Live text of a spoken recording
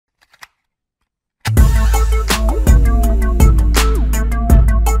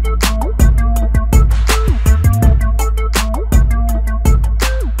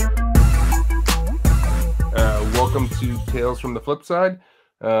Tales from the Flipside.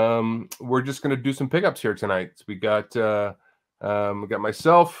 We're just going to do some pickups here tonight. So we got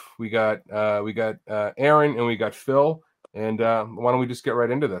myself, we got Aaron, and we got Phil. And why don't we just get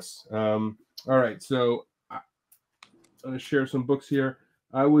right into this? All right, so I'm going to share some books here.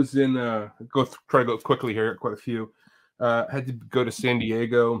 I was in try to go quickly here, quite a few. Had to go to San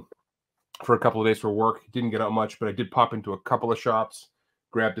Diego for a couple of days for work. Didn't get out much, but I did pop into a couple of shops,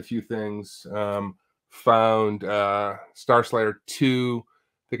 grabbed a few things. Found Star Slayer 2.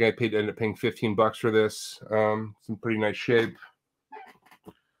 I think I ended up paying $15 for this. It's in pretty nice shape.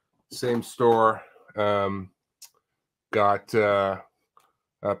 Same store. Got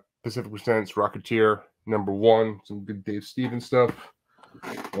Pacific Presents Rocketeer #1. Some good Dave Stevens stuff.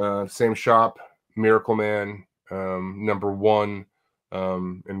 Same shop. Miracle Man #1.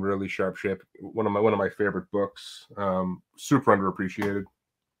 In really sharp shape. One of my favorite books. Super underappreciated.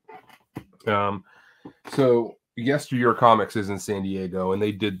 So Yesteryear Comics is in San Diego, and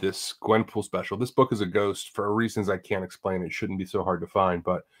they did this Gwenpool special. This book is a ghost for reasons I can't explain. It shouldn't be so hard to find,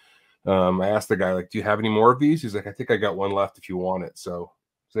 but I asked the guy, like, do you have any more of these? He's like, I think I got one left if you want it. So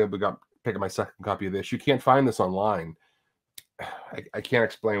I pick up my second copy of this. You can't find this online. I can't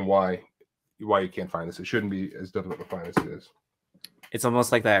explain why you can't find this. It shouldn't be as difficult to find as it is. It's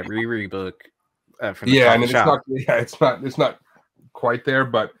almost like that Riri book from the shop. It's not quite there,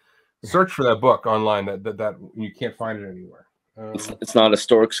 but search for that book online. That you can't find it anywhere. It's not a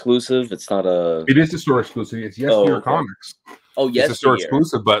store exclusive. It's not a. It is a store exclusive. It's Yesteryear Comics. Oh, yes, it's a store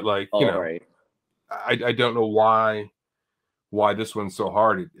exclusive, but like right. I don't know why this one's so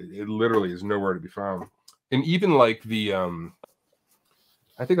hard. It literally is nowhere to be found. And even like the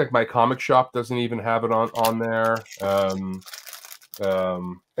I think like My Comic Shop doesn't even have it on there.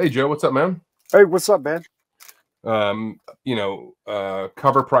 Hey Joe, what's up, man? Hey, what's up, man?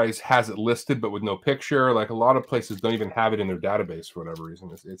 Cover Price has it listed, but with no picture. Like a lot of places don't even have it in their database for whatever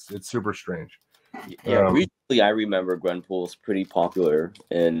reason. It's super strange. Yeah, recently I remember Gwenpool is pretty popular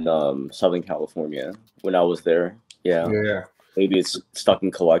in Southern California when I was there. Yeah. Maybe it's stuck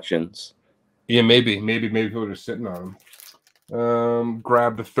in collections. Yeah, maybe people are just sitting on them.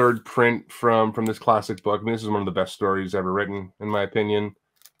 Grab the third print from this classic book. I mean, this is one of the best stories ever written, in my opinion.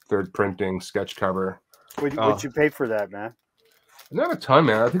 Third printing, sketch cover. What'd you pay for that, man? Not a ton,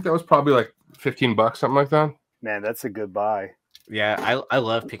 man. I think that was probably like $15, something like that. Man, that's a good buy. Yeah, I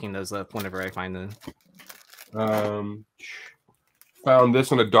love picking those up whenever I find them. Found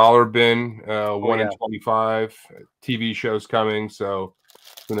this in a dollar bin. 1 in 25. TV shows coming, so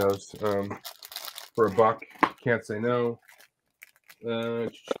who knows? For $1, can't say no.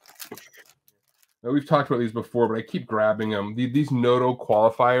 We've talked about these before, but I keep grabbing them. These Noto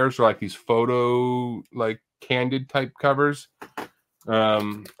qualifiers are like these photo, like candid type covers.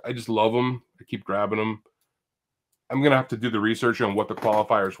 I just love them. I keep grabbing them. I'm gonna have to do the research on what the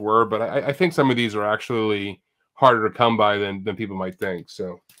qualifiers were, but I think some of these are actually harder to come by than people might think.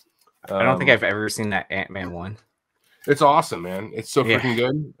 So I don't think I've ever seen that Ant-Man one. It's awesome, man. It's so freaking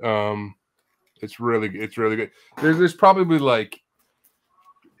good. It's really good. There's probably like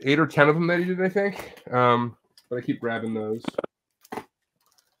 8 or 10 of them that he did, I think. But I keep grabbing those.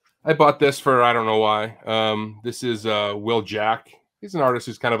 I bought this for I don't know why. This is Will Jack. He's an artist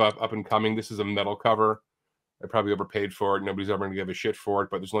who's kind of up and coming. This is a metal cover. I probably overpaid for it. Nobody's ever going to give a shit for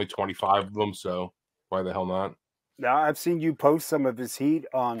it, but there's only 25 of them, so why the hell not? Now, I've seen you post some of his heat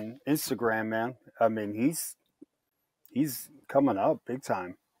on Instagram, man. I mean, he's coming up big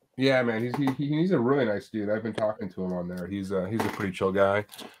time. Yeah, man, he's a really nice dude. I've been talking to him on there. He's a pretty chill guy.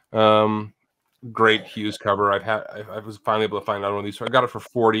 Great Hughes cover. I was finally able to find out one of these. So I got it for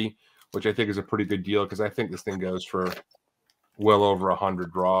 $40, which I think is a pretty good deal because I think this thing goes for well over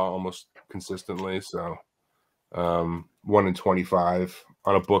 100 raw almost consistently. So 1 in 25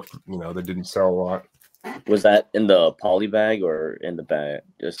 on a book, that didn't sell a lot. Was that in the poly bag or in the bag?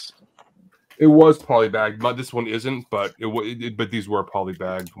 It was poly bag, but this one isn't. But but these were poly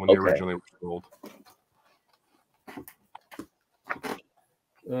bagged when they originally were sold.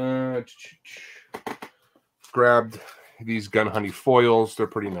 Grabbed these Gun Honey foils. They're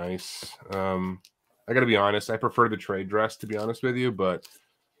pretty nice. I gotta be honest. I prefer the trade dress, to be honest with you, but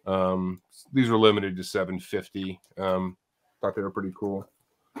these were limited to $750. Thought they were pretty cool.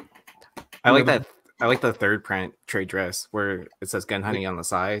 I like that. I like the third print trade dress where it says Gun Honey on the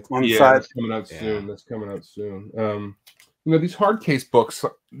side. That's coming out soon. That's coming out soon. These hard case books,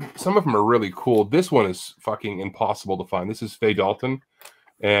 some of them are really cool. This one is fucking impossible to find. This is Faye Dalton,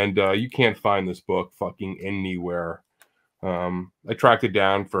 and you can't find this book fucking anywhere. I tracked it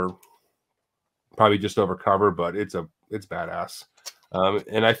down for probably just over cover, but it's badass.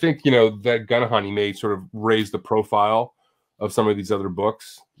 And I think that Gun Honey may sort of raise the profile of some of these other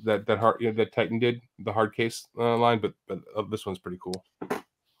books that Titan did, the hard case line, but this one's pretty cool.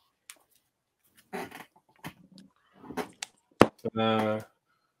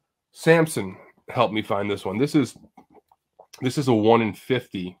 Samson helped me find this one. This is a 1 in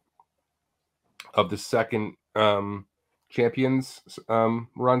 50 of the second Champions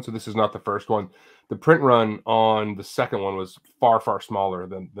run. So this is not the first one. The print run on the second one was far smaller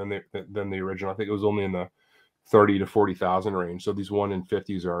than the original. I think it was only in the 30 to 40,000 range. So these 1 in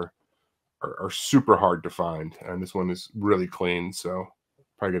 50s are super hard to find, and this one is really clean. So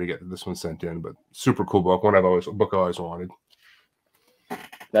probably gonna get this one sent in, but super cool book. One I always wanted.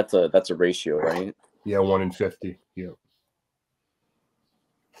 That's a ratio, right? Yeah, 1 in 50. Yeah.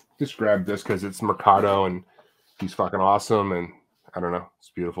 Just grabbed this because it's Mercado and he's fucking awesome, and I don't know,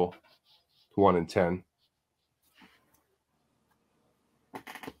 it's beautiful. 1 in 10.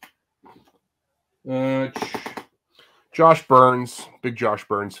 Josh Burns, big Josh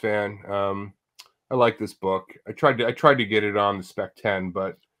Burns fan. I like this book. I tried to get it on the Spec 10,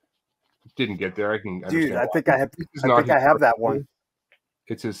 but didn't get there. I can Dude, I think I have that one.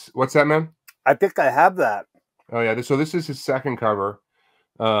 It's his. What's that, man? I think I have that. Oh yeah. So this is his second cover,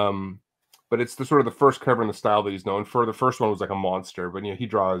 but it's the sort of the first cover in the style that he's known for. The first one was like a monster, but he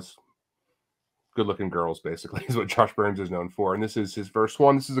draws good-looking girls. Basically, is what Josh Burns is known for. And this is his first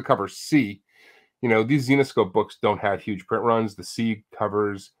one. This is a cover C. These Zenescope books don't have huge print runs. The C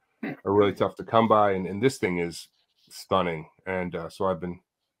covers are really tough to come by, and this thing is stunning. And so I've been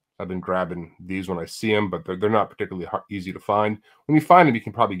grabbing these when I see them, but they're not particularly easy to find. When you find them, you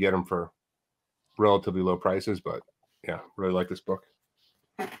can probably get them for relatively low prices. But yeah, really like this book.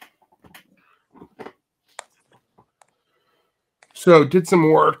 So did some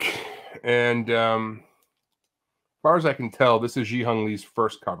work, and as far as I can tell, this is Ji-Hung Lee's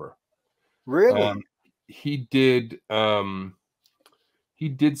first cover. Really? He did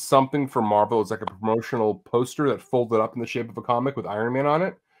something for Marvel. It's like a promotional poster that folded up in the shape of a comic with Iron Man on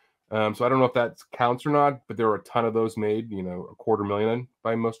it. So I don't know if that counts or not, but there are a ton of those made, $250,000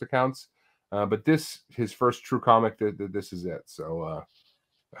 by most accounts. But his first true comic, this is it. So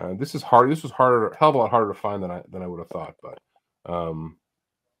this is hard. This was harder, hell of a lot harder to find than I would have thought. But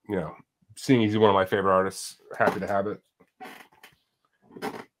seeing he's one of my favorite artists, happy to have it.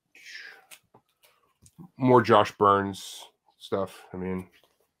 More Josh Burns stuff. I mean,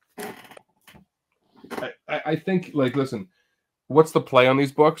 I think, listen, what's the play on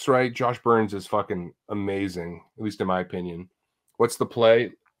these books, right? Josh Burns is fucking amazing, at least in my opinion. What's the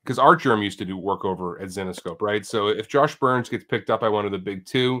play? Because Art Germ used to do work over at Zenescope, right? So if Josh Burns gets picked up by one of the big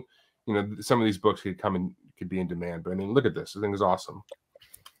two, some of these books could be in demand. But I mean, look at this. The thing is awesome.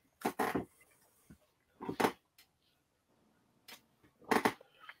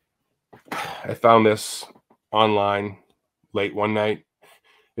 I found this online late one night.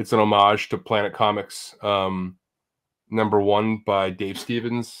 It's an homage to Planet Comics #1 by Dave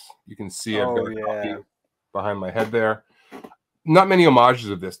Stevens. You can see I've got a copy behind my head there. Not many homages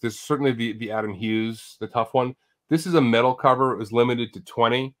of this. This is certainly the Adam Hughes, the tough one. This is a metal cover. It was limited to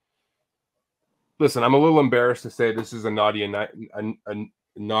 20. Listen, I'm a little embarrassed to say this is a naughty and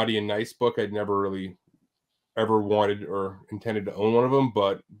nice book. I'd never really ever wanted or intended to own one of them,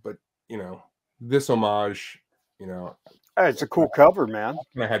 but this homage, it's a cool cover, man.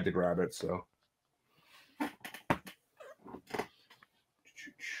 I had to grab it. So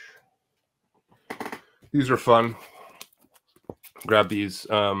these are fun. Grab these.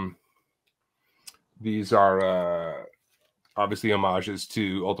 These are obviously homages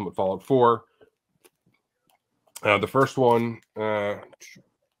to Ultimate Fallout 4. The first one,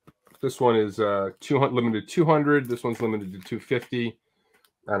 this one is limited 200. This one's limited to 250.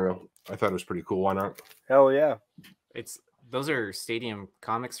 I don't know. I thought it was pretty cool. Why not? Hell yeah! Those are Stadium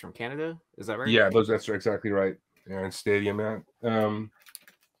comics from Canada. Is that right? Yeah, that's exactly right. Yeah, in Stadium, man.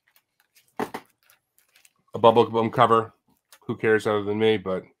 A bubblegum cover. Who cares other than me?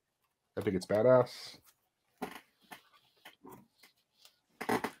 But I think it's badass.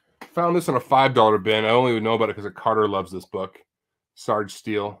 Found this on a $5 bin. I only would know about it because Carter loves this book. Sarge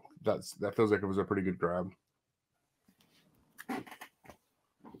Steele. That feels like it was a pretty good grab.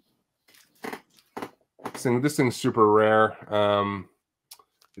 This thing's super rare.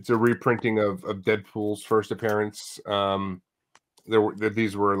 It's a reprinting of Deadpool's first appearance.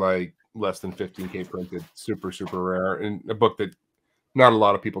 These were like less than 15K printed. Super rare, and a book that not a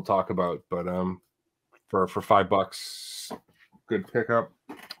lot of people talk about. But for $5, good pickup.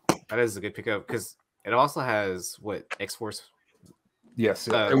 That is a good pickup because it also has X-Force. Yes.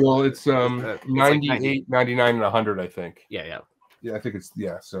 Well, it's 98, 99, and 100, I think. Yeah. I think it's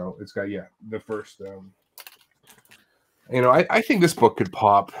So it's got the first You know, I think this book could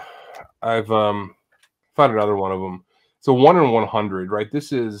pop. I've found another one of them. So 1 in 100, right? That's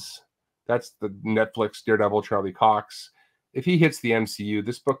the Netflix Daredevil Charlie Cox. If he hits the MCU,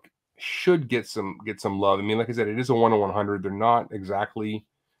 this book should get some love. I mean, like I said, it is a 1 in 100. They're not exactly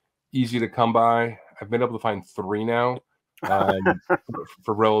easy to come by. I've been able to find 3 now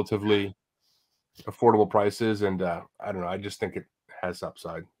for relatively affordable prices, and I don't know. I just think it has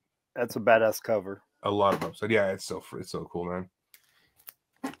upside. That's a badass cover. A lot of upside. Yeah, it's so cool,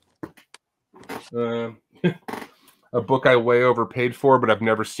 man. A book I way overpaid for, but I've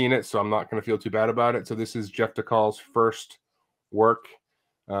never seen it, so I'm not going to feel too bad about it. So this is Jeff DeCall's first work.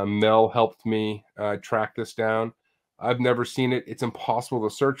 Mel helped me track this down. I've never seen it. It's impossible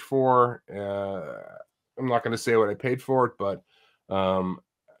to search for. I'm not going to say what I paid for it, but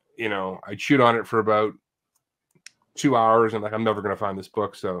you know, I chewed on it for about 2 hours, and like, I'm never going to find this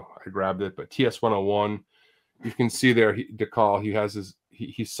book, so I grabbed it. But TS 101, you can see there, DeCall, he has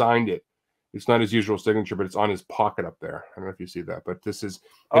he signed it. It's not his usual signature, but it's on his pocket up there. I don't know if you see that, but this is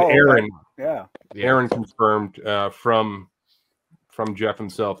Aaron. Okay. Yeah, Aaron confirmed from Jeff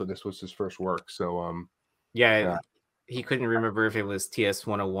himself that this was his first work. So he couldn't remember if it was TS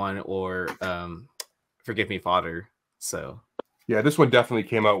 101 or Forgive Me, Father. So yeah, this one definitely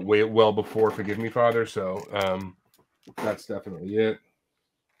came out well before Forgive Me, Father. So that's definitely it.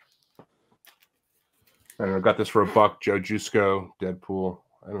 I don't know, got this for $1. Joe Jusko, Deadpool.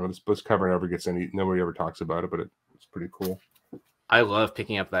 I don't know, this book's cover never gets nobody ever talks about it, but it's pretty cool. I love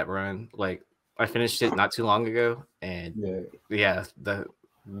picking up that run. Like, I finished it not too long ago, and that's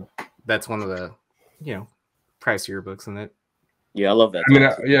one of the, you know, pricier books in it. Yeah, I love that. I mean,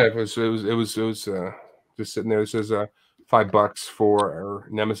 it was just sitting there. It says $5 for our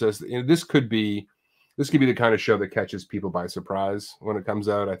Nemesis. You know, this could be the kind of show that catches people by surprise when it comes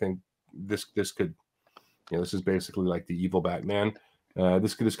out. I think this could, you know, this is basically like the evil Batman.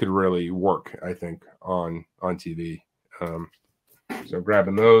 This could really work, I think, on TV. So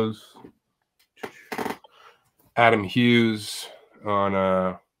grabbing those. Adam Hughes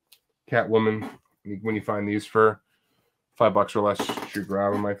on Catwoman. When you find these for $5 or less, you should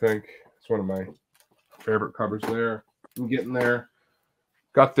grab them. I think it's one of my favorite covers there. I'm getting there.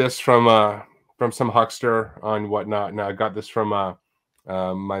 Got this from some huckster on Whatnot. Now I got this from my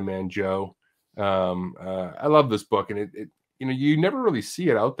man Joe. I love this book, and it you know, you never really see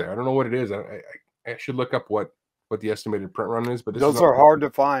it out there. I don't know what it is. I should look up what the estimated print run is, but those are hard to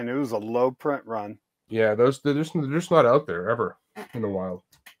find. It was a low print run. Yeah, they're just not out there ever in the wild.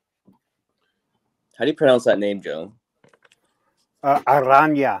 How do you pronounce that name, Joe?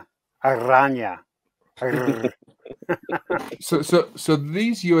 Aranya. So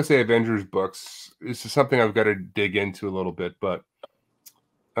these USA Avengers books is something I've got to dig into a little bit, but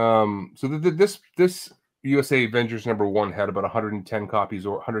this USA Avengers #1 had about 110 copies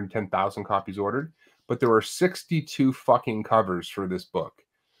or 110,000 copies ordered, but there were 62 fucking covers for this book,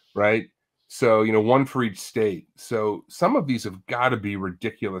 right? So, you know, one for each state. So some of these have got to be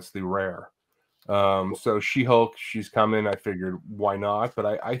ridiculously rare. So She-Hulk, she's coming. I figured, why not?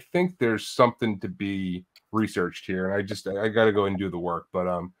 But I think there's something to be researched here, and I got to go and do the work. But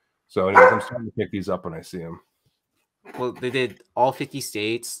so anyways, I'm starting to pick these up when I see them. Well, they did all 50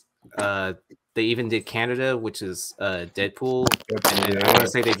 states. They even did Canada, which is Deadpool. And I want to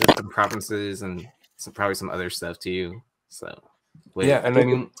say they did some provinces and probably some other stuff too. So yeah, and I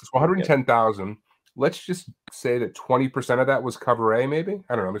mean, it's 110,000. Let's just say that 20% of that was cover A, maybe.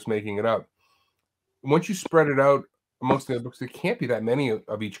 I don't know. I'm just making it up. Once you spread it out amongst the books, there can't be that many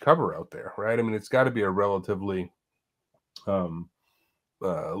of each cover out there, right? I mean, it's got to be a relatively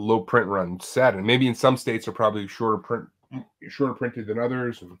low print run set, and maybe in some states are probably shorter printed than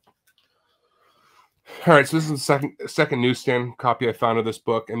others. And all right, so this is the second newsstand copy I found of this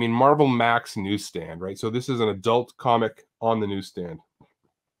book. I mean, Marvel Max newsstand, right? So this is an adult comic on the newsstand.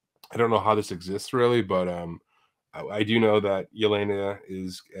 I don't know how this exists really, but I do know that Yelena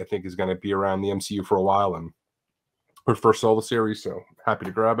I think is going to be around the MCU for a while, and her first solo series, so happy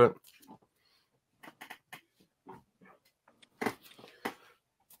to grab it.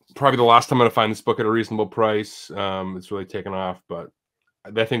 Probably the last time I'm going to find this book at a reasonable price. It's really taken off, but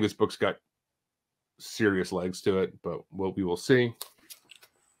I think this book's got serious legs to it, but we will see.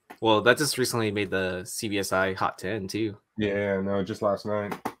 Well, that just recently made the CBSI Hot 10 too. Yeah, no, just last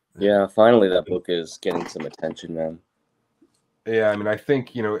night. Yeah, finally that book is getting some attention, man. Yeah, I mean, I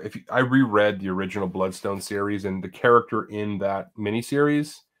think, you know, I reread the original Bloodstone series, and the character in that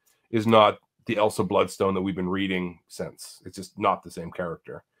miniseries is not the Elsa Bloodstone that we've been reading since. It's just not the same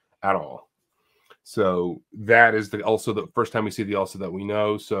character at all. So that is the first time we see the Elsa that we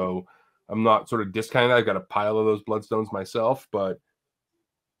know. So I'm not sort of discounting that. I've got a pile of those Bloodstones myself, but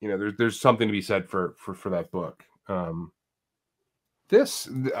you know, there's something to be said for that book. This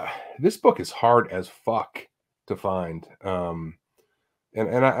book is hard as fuck to find, and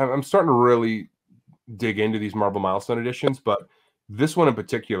I'm starting to really dig into these Marvel Milestone editions, but this one in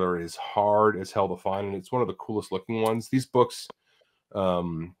particular is hard as hell to find, and it's one of the coolest looking ones. These books, a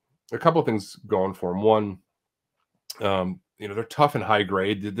couple of things going for them. One, you know, they're tough and high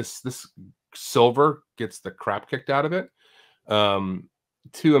grade. This silver gets the crap kicked out of it.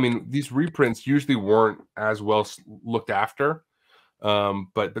 Two, I mean, these reprints usually weren't as well looked after,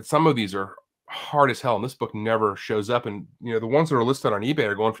 but some of these are hard as hell, and this book never shows up. And you know, the ones that are listed on eBay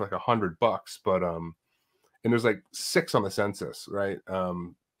are going for like $100, but and there's like 6 on the census, right?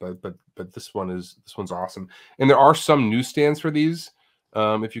 But this one's awesome, and there are some newsstands for these,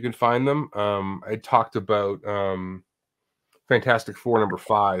 if you can find them. I talked about Fantastic Four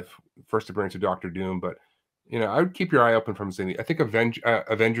 #5, first appearance of Doctor Doom, but you know, I would keep your eye open from Cindy. I think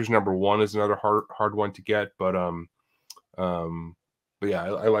Avengers #1 is another hard one to get, but yeah,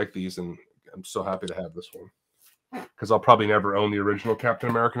 I like these, and I'm so happy to have this one because I'll probably never own the original Captain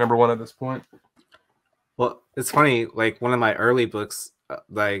America #1 at this point. Well, it's funny. Like one of my early books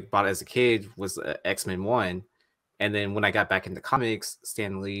that I bought as a kid was X-Men 1, and then when I got back into comics,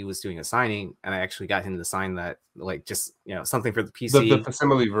 Stan Lee was doing a signing, and I actually got him to sign that, like just something for the PC. The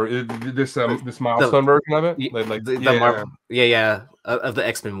facsimile this milestone version of it, of the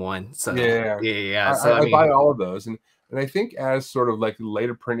X-Men 1. So yeah. So I buy all of those, and I think as sort of like the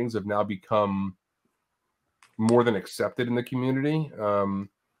later printings have now become more than accepted in the community.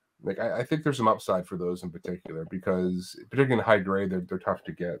 Like I think there's some upside for those in particular, because particularly in the high grade, they're tough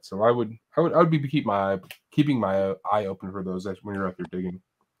to get. So I would be keeping my eye open for those when you're out there digging.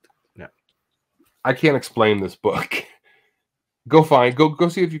 Yeah, I can't explain this book. Go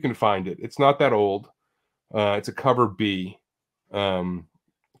see if you can find it. It's not that old. It's a cover B.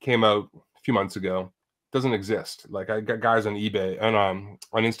 Came out a few months ago. Doesn't exist. Like I got guys on eBay and on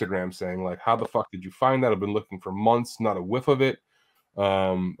Instagram saying like, how the fuck did you find that? I've been looking for months, not a whiff of it.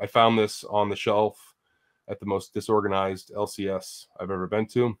 I found this on the shelf at the most disorganized LCS I've ever been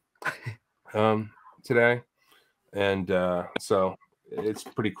to today, and so it's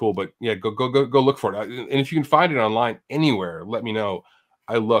pretty cool. But yeah, go look for it, and if you can find it online anywhere, let me know.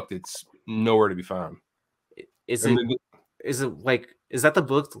 I looked; it's nowhere to be found. Is that the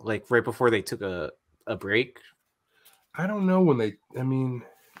book like right before they took a break? I don't know when they. I mean,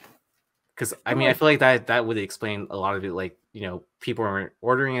 because I feel like that would explain a lot of it. Like, people aren't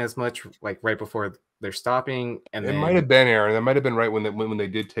ordering as much like right before they're stopping, and it might have been Aaron. That might have been right when they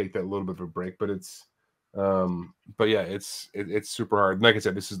did take that little bit of a break. But it's, but yeah, it's super hard. Like I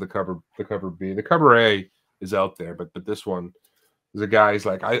said, this is the cover B. The cover A is out there, but this one, there's a guy's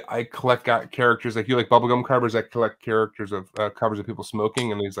like I collect characters like you like bubblegum covers. I collect characters of covers of people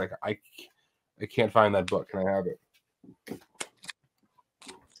smoking, and he's like I can't find that book. Can I have it?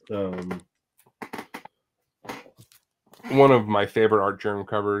 One of my favorite art journal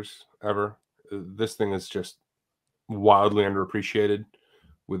covers ever. This thing is just wildly underappreciated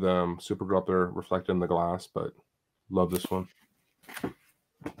with Supergirl up there reflected in the glass, but love this one.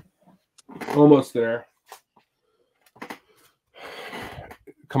 Almost there.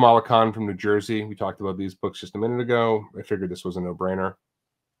 Kamala Khan from New Jersey. We talked about these books just a minute ago. I figured this was a no-brainer.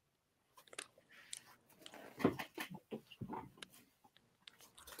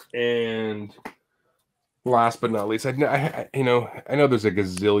 And last but not least, I know there's a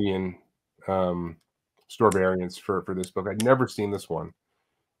gazillion store variants for this book. I'd never seen this one,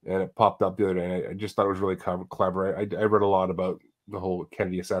 and it popped up the other day. And I just thought it was really clever. I read a lot about the whole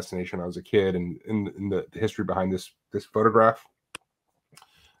Kennedy assassination when I was a kid, and in the history behind this photograph.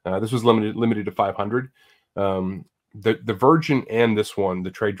 This was limited to 500. The Virgin and this one,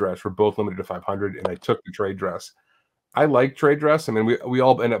 the trade dress, were both limited to 500, and I took the trade dress. I like trade dress. I mean, we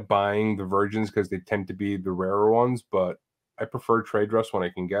all end up buying the Virgins because they tend to be the rarer ones, but I prefer trade dress when I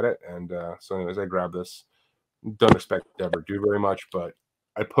can get it. And so anyways, I grabbed this. Don't expect to ever do very much, but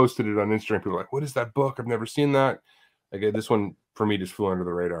I posted it on Instagram. People were like, what is that book? I've never seen that. Okay, this one for me just flew under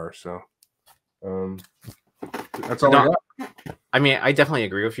the radar. So that's all I got. I mean, I definitely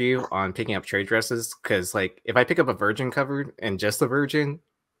agree with you on picking up trade dresses, because like if I pick up a Virgin cover and just the Virgin,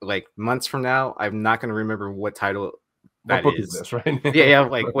 like months from now, I'm not going to remember what title that is this, right? yeah,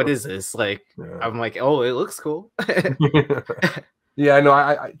 like what is this? Like I'm like, oh, it looks cool. Yeah, I know.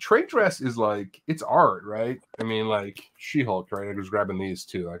 I trade dress is like, it's art, right? I mean, like She-Hulk, right? I was grabbing these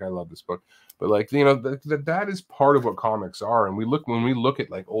too. Like I love this book, but like that is part of what comics are. And when we look at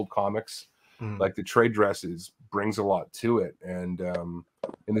like old comics, like the trade dress is brings a lot to it, and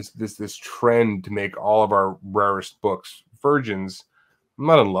this trend to make all of our rarest books virgins. I'm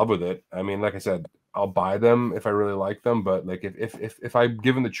not in love with it. I mean, like I said, I'll buy them if I really like them, but like if I'm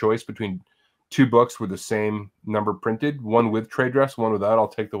given the choice between 2 books with the same number printed, one with trade dress, one without, I'll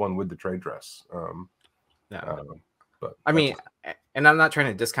take the one with the trade dress. But I mean, and I'm not trying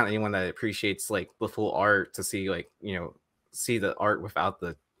to discount anyone that appreciates like the full art to see like, you know, see the art without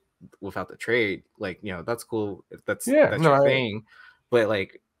the trade. Like, you know, that's cool if that's your thing. But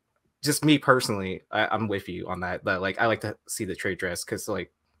like, just me personally, I'm with you on that. But like, I like to see the trade dress because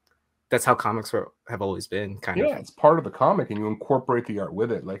like that's how comics have always been. Kind of. Yeah, it's part of the comic, and you incorporate the art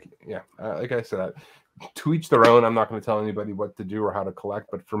with it. Like, like I said, to each their own. I'm not going to tell anybody what to do or how to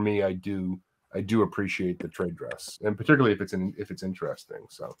collect, but for me, I do appreciate the trade dress, and particularly if it's interesting.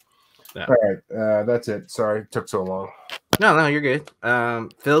 So, all right, that's it. Sorry, it took so long. No, you're good.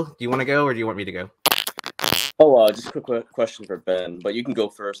 Phil, do you want to go or do you want me to go? Oh, just a quick question for Ben, but you can go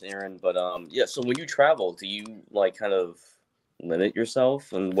first, Aaron. But yeah. So when you travel, do you like kind of limit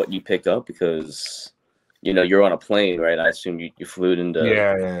yourself and what you pick up? Because you know you're on a plane, right? I assume you flew into.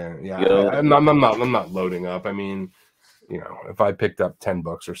 Yeah. I'm not loading up. I mean, you know, if I picked up 10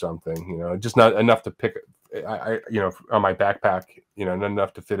 books or something, you know, just not enough to pick. You know, on my backpack, you know, not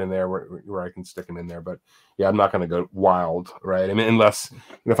enough to fit in there where I can stick them in there. But yeah, I'm not going to go wild, right? I mean, unless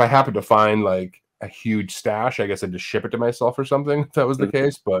if I happen to find like a huge stash, I guess I'd just ship it to myself or something if that was the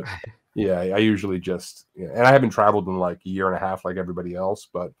case. But yeah, I usually just, and I haven't traveled in like a year and a half like everybody else.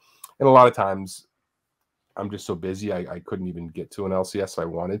 But and a lot of times I'm just so busy, I couldn't even get to an LCS I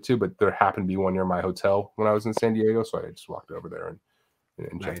wanted to. But there happened to be one near my hotel when I was in San Diego, so I just walked over there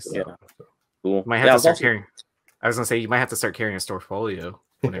and checked it out. So. Cool. Might have to start carrying. I was gonna say you might have to start carrying a Storefolio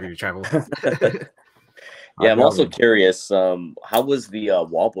whenever you travel. Yeah, I'm also curious. How was the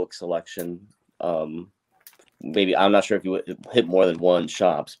wall book selection? Maybe I'm not sure if you hit more than one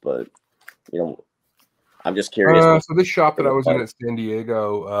shops, but you know, I'm just curious. So this shop that I was in at San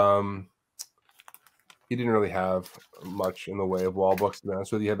Diego, he didn't really have much in the way of wall books. To be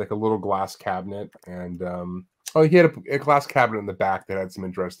honest with you, he had like a little glass cabinet, and he had a glass cabinet in the back that had some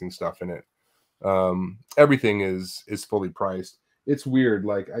interesting stuff in it. Everything is fully priced. It's weird.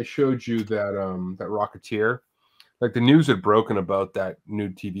 Like I showed you that that Rocketeer, like the news had broken about that new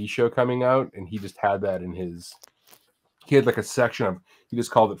TV show coming out, and he just had that in his. He had like a section of. He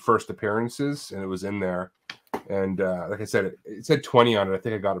just called it first appearances, and it was in there. And like I said, it said 20 on it. I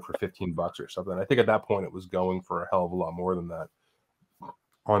think I got it for $15 or something. I think at that point it was going for a hell of a lot more than that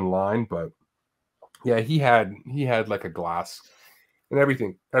online. But yeah, he had like a glass and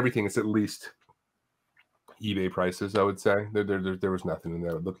everything. Everything is at least eBay prices, I would say. There was nothing in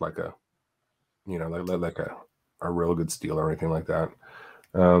there that looked like a, you know, like a real good steal or anything like that.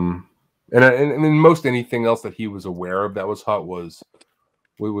 And then most anything else that he was aware of that was hot was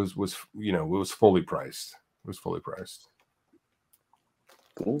you know, it was fully priced. It was fully priced.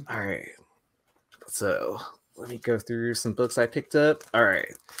 Cool. All right. So let me go through some books I picked up. All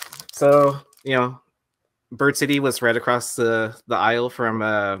right. So, you know, Bird City was right across the aisle from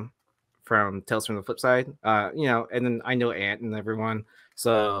Tales from the Flipside. You know, and then I know Ant and everyone.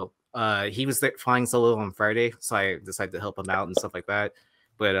 So he was there flying solo on Friday, so I decided to help him out and stuff like that.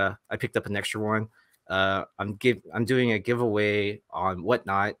 But I picked up an extra one. I'm doing a giveaway on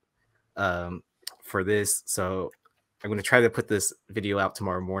Whatnot for this, so I'm going to try to put this video out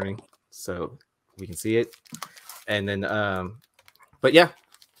tomorrow morning so we can see it. And then but yeah,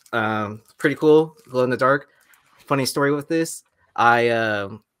 pretty cool, glow in the dark. Funny story with this, I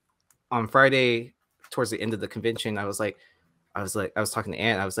on Friday towards the end of the convention, I was talking to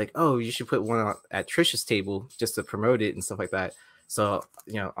Ant. I was like, oh, you should put one at Trisha's table just to promote it and stuff like that. So,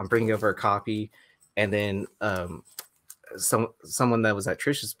 you know, I'm bringing over a copy, and then someone that was at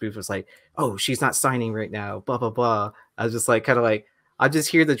Trisha's booth was like, oh, she's not signing right now, blah blah blah. I was just like, kind of like, I'm just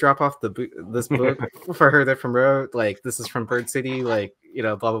here to drop off this book for her to promote. Like, this is from Bird City, like, you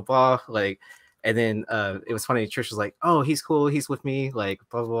know, blah blah blah. Like, and then it was funny. Trish was like, oh, he's cool, he's with me, like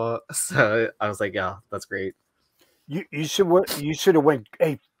blah blah blah. So I was like, yeah, that's great. You should have went,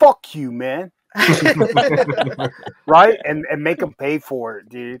 hey, fuck you, man. Right? And make them pay for it,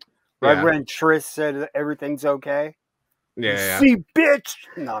 dude. Right, yeah. When Trish said everything's okay. Yeah. See, bitch.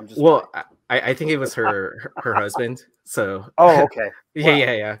 No, I'm just. Well, I think it was her husband. So. Oh, okay.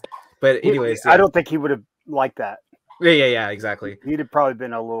 Yeah. But anyways, I don't think he would have liked that. Yeah. Exactly. He'd have probably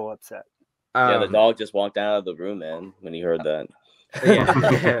been a little upset. Yeah, the dog just walked out of the room, man, when he heard that. Yeah.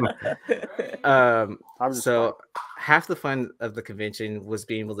 So half the fun of the convention was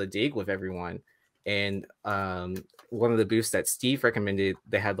being able to dig with everyone, and one of the booths that Steve recommended,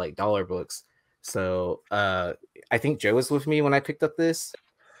 they had like dollar books. So I think Joe was with me when I picked up this.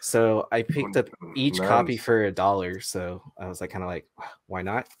 So I picked up each copy for $1. So I was like, kind of like, why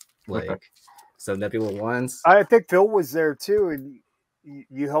not? Like, so Nebula ones. I think Phil was there too, and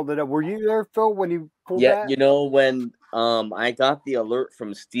you held it up. Were you there, Phil, when you pulled that? You know, when I got the alert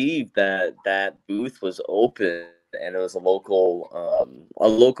from Steve that that booth was open and it was a local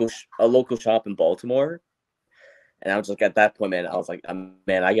shop in Baltimore. And I was like, at that point, man, I was like,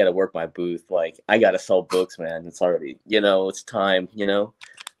 man, I got to work my booth. Like, I got to sell books, man. It's already, it's time,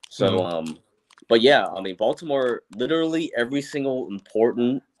 So, but yeah, I mean, Baltimore, literally every single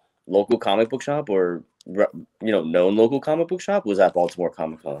important local comic book shop or, known local comic book shop was at Baltimore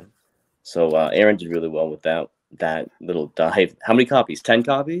Comic Con. So Aaron did really well with that little dive. How many copies? 10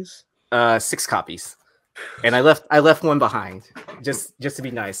 copies? 6 copies. And I left one behind just to be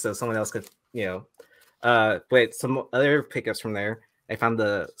nice. So someone else could, but some other pickups from there. I found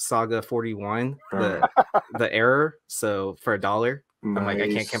the Saga 41, the error. So for $1, nice. I'm like,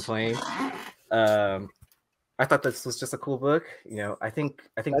 I can't complain. I thought this was just a cool book. I think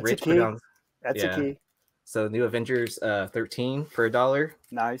That's Rich put on. That's a key. So New Avengers 13 for $1.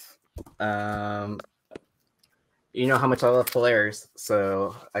 Nice. You know how much I love Polaris,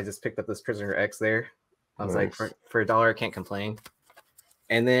 so I just picked up this Prisoner X there. I was like, for $1, I can't complain.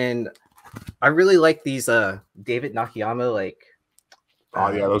 And then I really like these David Nakayama, like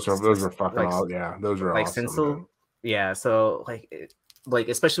those are fucking yeah, those are like awesome, Stencil. Yeah, so like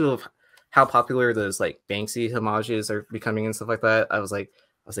especially with how popular those like Banksy homages are becoming and stuff like that. I was like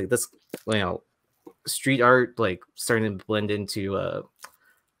this, street art like starting to blend into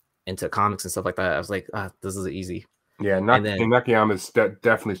comics and stuff like that. I was like, this is easy. Yeah, Nakayama is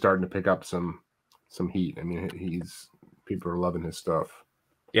definitely starting to pick up some heat. I mean, people are loving his stuff.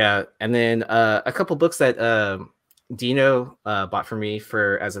 Yeah, and then a couple books that Dino bought for me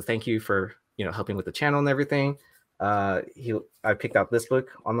as a thank you for helping with the channel and everything. I picked out this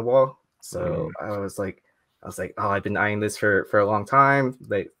book on the wall, so I was like, oh, I've been eyeing this for a long time.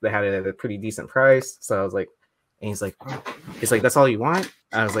 They had it at a pretty decent price, so I was like, and he's like, that's all you want?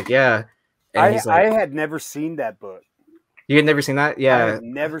 I was like, yeah. And I had never seen that book. You had never seen that? Yeah, I had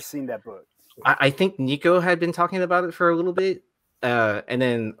never seen that book. I think Nico had been talking about it for a little bit, and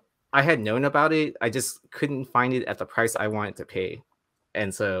then I had known about it. I just couldn't find it at the price I wanted to pay,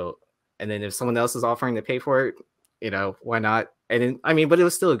 and then if someone else is offering to pay for it, why not? And then, but it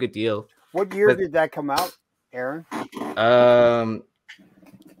was still a good deal. What year did that come out, Aaron?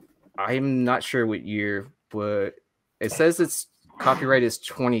 I'm not sure what year, but it says its copyright is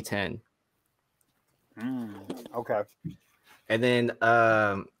 2010. Okay. And then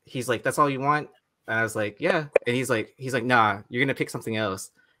he's like, that's all you want? And I was like, yeah. And he's like, nah, you're gonna pick something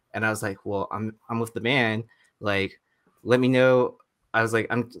else. And I was like, well, I'm with the man. Like, let me know. I was like,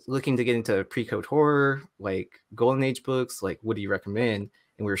 I'm looking to get into pre-code horror, like Golden Age books. Like, what do you recommend?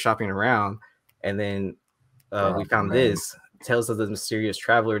 And we were shopping around, and then we found this Tales of the Mysterious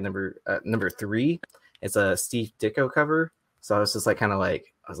Traveler number 3. It's a Steve Ditko cover. So I was just like, I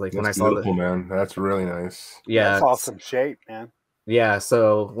was like, when I saw that, man, that's really nice. Yeah, that's awesome shape, man. Yeah.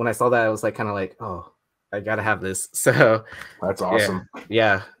 So when I saw that, I was like, oh, I gotta have this. So that's awesome.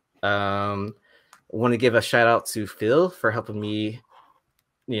 Yeah. I want to give a shout out to Phil for helping me.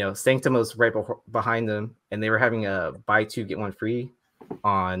 Sanctum was right behind them, and they were having a buy 2 get 1 free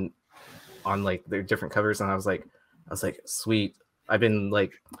on like their different covers, and I was like, sweet. I've been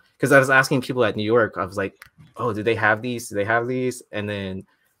like, because I was asking people at New York, I was like, oh, do they have these? Do they have these? And then,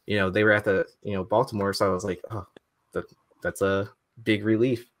 they were at the, Baltimore, so I was like, oh, that's a big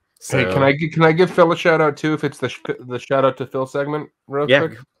relief. So, hey, can I give Phil a shout out too? If it's the shout out to Phil segment, real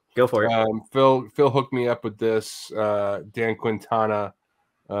quick. Go for it. Phil hooked me up with this Dan Quintana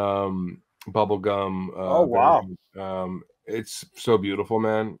bubblegum. Oh wow! It's so beautiful,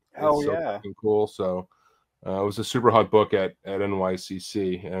 man. Hell it's so yeah! Cool. So it was a super hot book at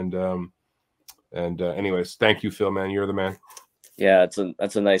NYCC, and anyways, thank you, Phil, man. You're the man. Yeah,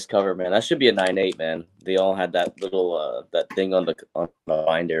 that's a nice cover, man. That should be a 9.8, man. They all had that little that thing on the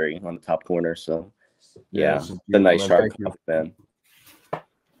bindery on the top corner. So yeah, the nice sharp cover, man.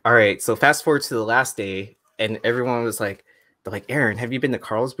 All right, so fast forward to the last day, and everyone was like, they're like, Aaron, have you been to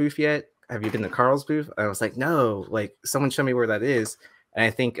Carl's booth yet? Have you been to Carl's booth? I was like, no, like someone show me where that is. And I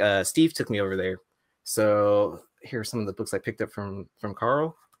think Steve took me over there. So here are some of the books I picked up from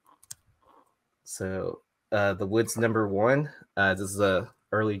Carl. So The Woods #1. This is a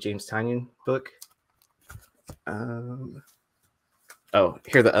early James Tynion book. Oh,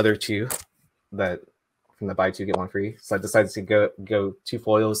 here are the other 2 that from the buy 2 get 1 free. So I decided to go 2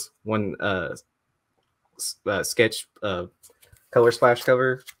 foils, 1 sketch color splash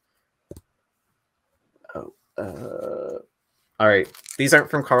cover, All right, these aren't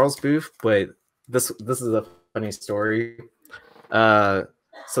from Carl's booth, but this is a funny story. So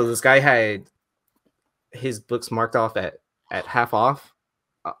this guy had his books marked off at half off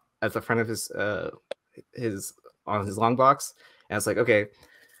at the front of his on his long box, and I was like, okay.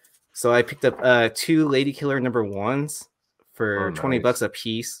 So I picked up 2 Lady Killer #1s for $20 a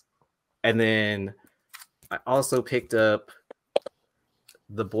piece, and then I also picked up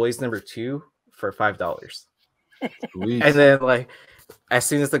The Boys #2 for $5. Sweet. And then, like, as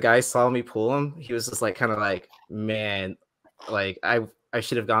soon as the guy saw me pull him, he was just like, kind of like, man, like I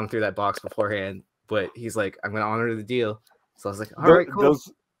should have gone through that box beforehand. But he's like, I'm gonna honor the deal. So I was like, all right, cool.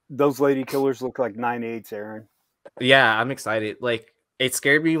 Those Lady Killers look like 9/8, Aaron. Yeah, I'm excited. Like, it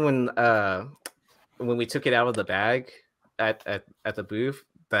scared me when we took it out of the bag at the booth,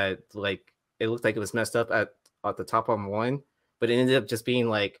 that like it looked like it was messed up at the top on one, but it ended up just being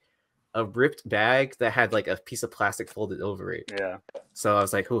like a ripped bag that had like a piece of plastic folded over it. Yeah. So I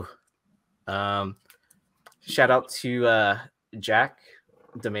was like, ooh. Shout out to Jack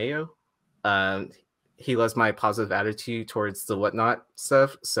DeMayo. He loves my positive attitude towards the Whatnot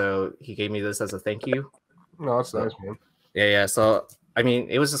stuff, so he gave me this as a thank you. No, that's nice, man. Yeah. So I mean,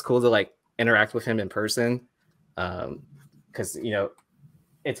 it was just cool to like interact with him in person, because you know,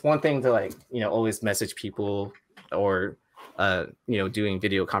 it's one thing to like, you know, always message people or you know, doing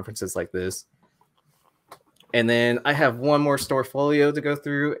video conferences like this. And then I have one more store folio to go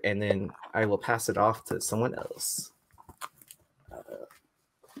through, and then I will pass it off to someone else.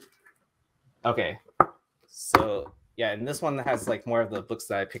 Okay, so yeah, and this one has like more of the books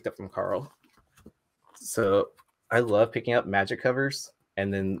that I picked up from Carl. So I love picking up Magic covers,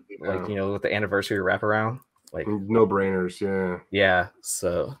 and then like, you know, with the anniversary wraparound, like no brainers. Yeah. Yeah.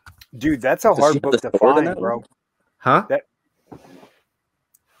 So, dude, that's a hard book to find, bro. Huh?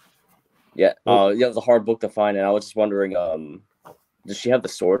 Yeah, yeah, it's a hard book to find, and I was just wondering, does she have the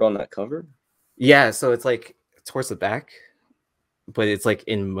sword on that cover? Yeah, so it's like towards the back, but it's like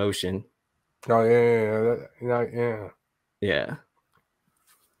in motion. Oh yeah. Yeah.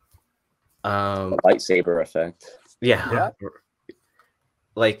 Lightsaber effect. Yeah.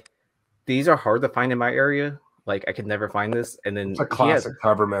 Like, these are hard to find in my area. Like, I could never find this, and then it's a classic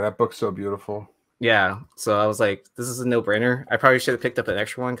cover, man. That book's so beautiful. Yeah, so I was like, this is a no-brainer. I probably should have picked up an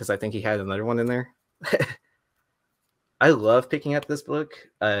extra one because I think he had another one in there. I love picking up this book.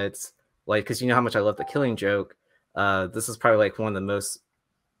 It's like, because you know how much I love The Killing Joke. This is probably like one of the most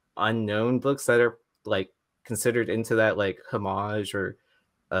unknown books that are like considered into that like homage, or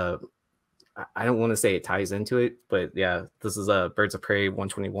I don't want to say it ties into it, but yeah, this is Birds of Prey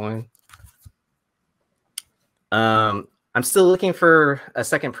 121. I'm still looking for a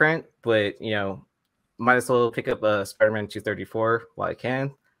second print, but you know, might as well pick up Spider-Man 234 while I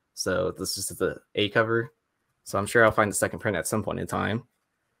can. So this is the A cover. So I'm sure I'll find the second print at some point in time.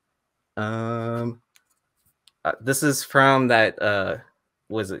 This is from that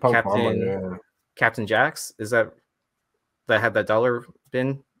was it Captain Jack's? Is that had that dollar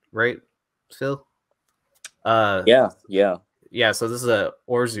bin, right, Phil? Yeah. So this is a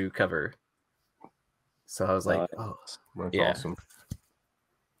Orzu cover. So I was like, oh, that's awesome.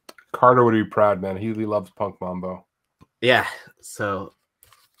 Carter would be proud, man. He loves Punk Mambo. Yeah. So,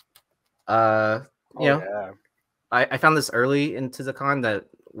 you know, I found this early into the con that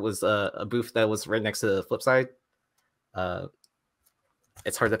was a booth that was right next to the Flipside.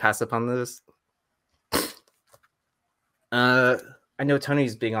 It's hard to pass up on this. I know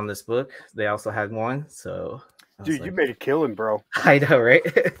Tony's big on this book. They also had one, so dude, like, you made a killing, bro. I know, right?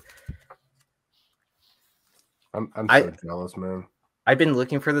 I'm so jealous, man. I've been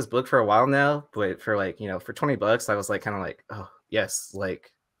looking for this book for a while now, but for like, you know, for $20, I was like kind of like, oh yes,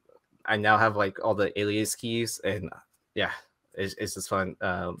 like I now have like all the alias keys, and yeah, it's just fun.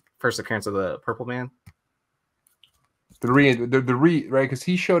 First appearance of the Purple Man. The right, because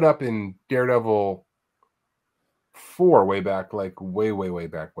he showed up in Daredevil 4 way back, like way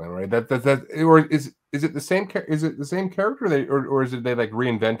back when, right? That or is it the same? Is it the same character? Or is it they like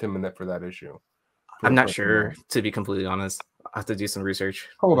reinvent him in that for that issue? I'm not sure, to be completely honest. I have to do some research.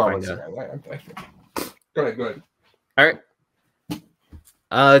 Hold on one second. Go ahead. All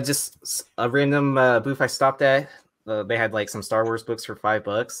right. Just a random booth I stopped at. They had like some Star Wars books for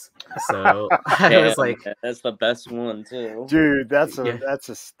 $5. So I was like, that's the best one too. Dude, that's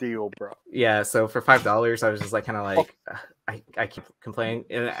a steal, bro. Yeah, so for $5, I was just like kind of like I keep complaining.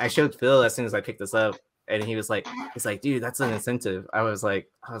 And I showed Phil as soon as I picked this up, and he's like, dude, that's an incentive. I was like,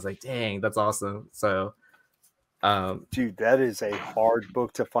 dang, that's awesome. So dude, that is a hard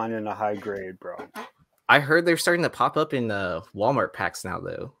book to find in a high grade, bro. I heard they're starting to pop up in Walmart packs now,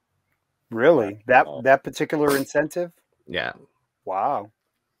 though. Really? That particular incentive? Yeah. Wow.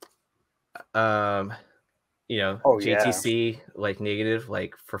 You know, Oh, yeah. JTC like negative,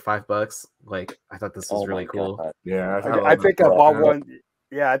 like for $5. Like I thought this was really cool. God. Yeah, I think I bought one.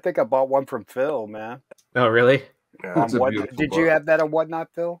 Yeah, I think I bought one from Phil, man. Oh, really? Yeah, it's a beautiful Did book. you have that on Whatnot,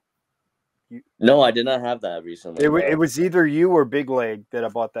 Phil? No, I did not have that recently. It was either you or Big Leg that I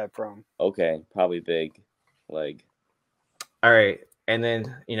bought that from. Okay, probably Big Leg. All right. And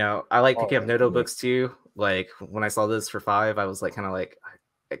then, you know, I like picking up Noto yeah. books too. Like when I saw this for $5, I was like kind of like,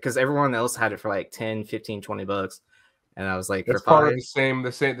 because everyone else had it for like 10, 15, 20 bucks. And I was like, That's for part $5.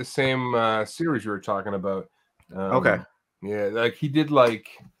 of the same series you were talking about. Okay. Yeah, like he did like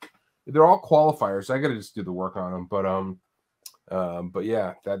they're all qualifiers. I gotta just do the work on them, but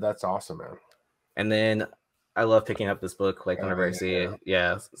yeah, that's awesome, man. And then I love picking up this book like whenever I see it.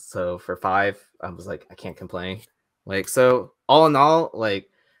 Yeah. So for $5, I was like, I can't complain. Like, so all in all,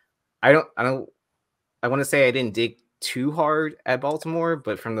 like I want to say I didn't dig too hard at Baltimore,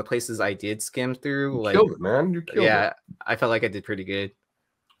 but from the places I did skim through, You like killed it, man. You killed it. I felt like I did pretty good.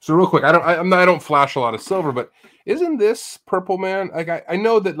 So real quick, I don't flash a lot of silver, but isn't this Purple Man? Like I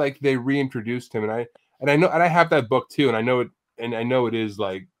know that like they reintroduced him, and I have that book too, and I know it is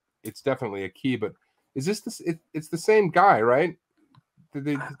like it's definitely a key, but is this it's the same guy, right?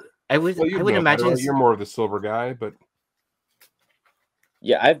 I would imagine you're more of the silver guy, but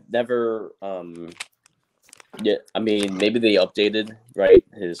yeah, I've never yeah, I mean maybe they updated right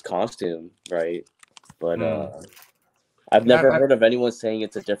his costume, right? But I've never heard of anyone saying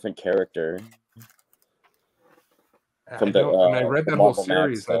it's a different character. I read that whole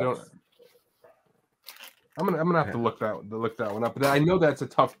series. I'm gonna have to look that one up. But I know that's a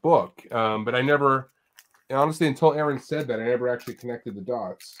tough book. But I never, honestly, until Aaron said that, I never actually connected the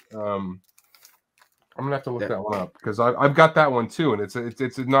dots. I'm gonna have to look that one up because I've got that one too, and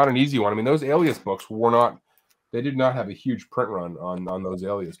it's not an easy one. I mean, those Alias books they did not have a huge print run on those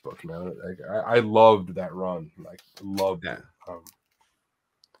Alias books, man. I loved that run. Like loved it. All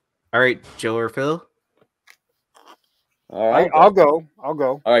right, Joe or Phil? All right, I'll go. All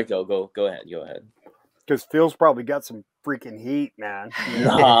right, go ahead. Because Phil's probably got some freaking heat, man.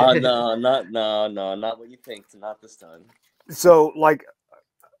 No, not what you think. Not this time. So, like,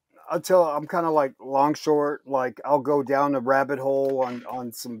 I'm kind of like long short. Like, I'll go down a rabbit hole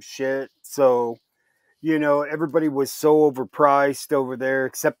on some shit. So, you know, everybody was so overpriced over there,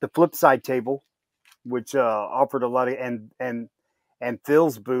 except the Flipside table, which offered a lot of and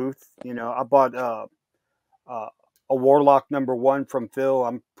Phil's booth. You know, I bought a Warlock #1 from Phil.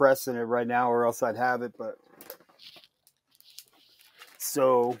 I'm pressing it right now, or else I'd have it. But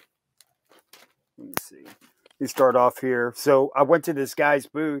so let me see. We start off here. So I went to this guy's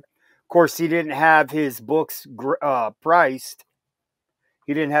booth. Of course, he didn't have his books priced.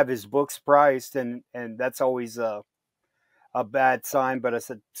 He didn't have his books priced, and that's always a bad sign. But I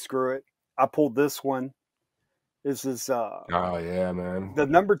said, screw it. I pulled this one. This is oh yeah, man. The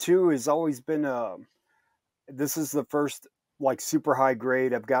 #2 has always been this is the first like super high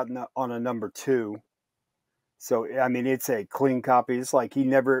grade I've gotten on a #2. So I mean, it's a clean copy. It's like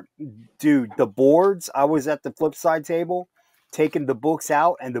dude, the boards. I was at the Flipside table, taking the books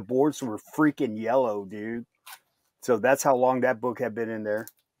out, and the boards were freaking yellow, dude. So that's how long that book had been in there.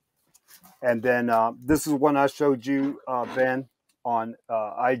 And then this is one I showed you, Ben, on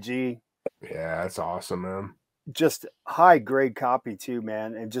IG. Yeah, that's awesome, man. Just high grade copy too,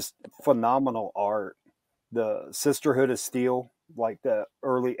 man, and just phenomenal art. The Sisterhood of Steel, like the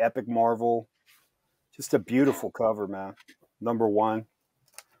early Epic Marvel. Just a beautiful cover, man. #1.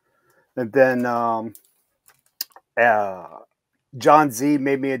 And then John Z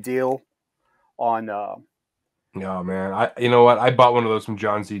made me a deal on no, man. You know what? I bought one of those from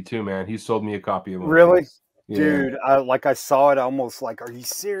John Z too, man. He sold me a copy of one. Really? Yeah. Dude, I saw it, almost like, are you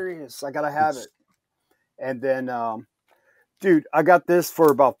serious? I gotta have it. And then dude, I got this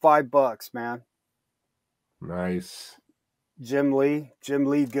for about $5, man. Nice. Jim Lee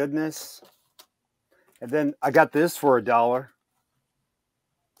goodness. And then I got this for $1.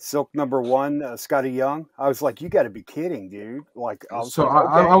 Silk #1, Scotty Young. I was like, you got to be kidding, dude. Like, I was so like,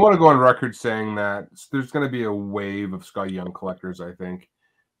 okay. I want to go on record saying that there's going to be a wave of Scotty Young collectors, I think,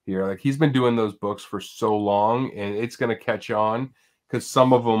 here. Like, he's been doing those books for so long, and it's going to catch on because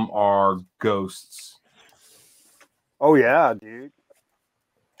some of them are ghosts. Oh, yeah, dude.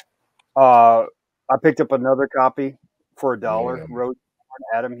 I picked up another copy for $1. Yeah. Wrote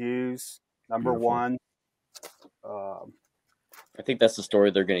Adam Hughes, #1. I think that's the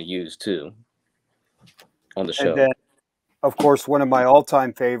story they're going to use too on the show. And then, of course, one of my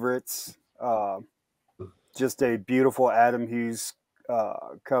all-time favorites, just a beautiful Adam Hughes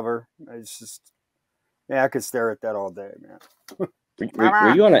cover. It's just, yeah, I could stare at that all day, man.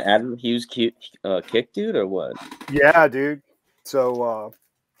 Were you on an Adam Hughes kick, dude, or what? Yeah, dude. So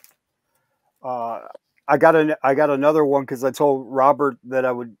I got another one because I told Robert that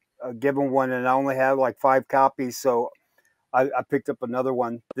I would give him one, and I only have like 5 copies. So I picked up another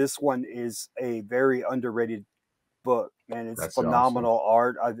one. This one is a very underrated book, man. It's That's phenomenal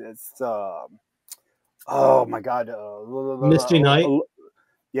art. It's oh my god, Misty Knight.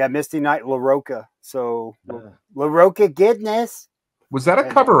 Yeah, Misty Knight, La Roca. So La Roca goodness. Was that a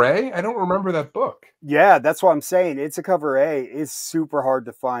cover A? I don't remember that book. Yeah, that's what I'm saying. It's a cover A. It's super hard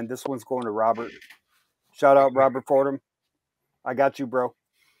to find. This one's going to Robert. Shout out Robert Fordham. I got you, bro.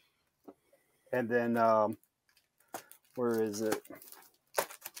 And then where is it?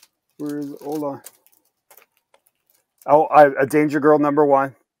 Hold on. Oh, a Danger Girl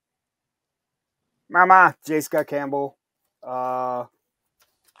 #1. Mama, J. Scott Campbell. Let's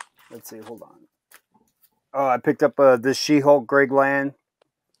see. Hold on. Oh, I picked up this She-Hulk Greg Land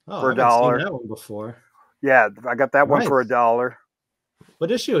for I $1. haven't seen that one before. Yeah, I got that one Nice. for $1.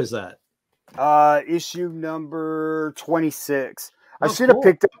 What issue is that? Issue number 26. I Oh, should have cool.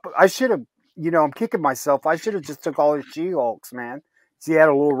 picked up. I should have. I'm kicking myself. I should have just took all his She-Hulks, man. See, he had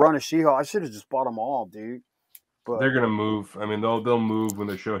a little run of She-Hulk. I should have just bought them all, dude. But They're gonna move. I mean, they'll move when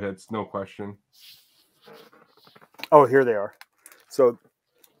the show hits, no question. oh, here they are. So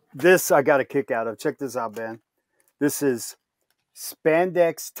this I got a kick out of. Check this out, Ben. This is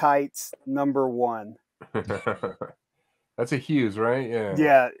Spandex Tights #1. That's a Hughes, right? Yeah.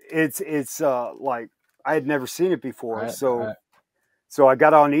 Yeah, it's like I had never seen it before. So I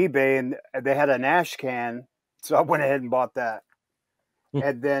got on eBay and they had an ash can, so I went ahead and bought that.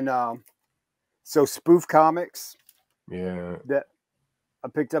 And then so Spoof Comics. Yeah. That I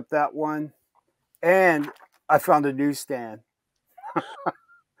picked up that one, and I found a newsstand.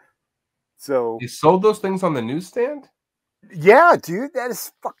 So You sold those things on the newsstand? yeah, dude, that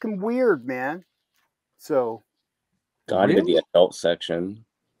is fucking weird, man. So Gotta be the adult section.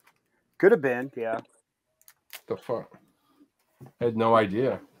 could have been, yeah. The fuck? I had no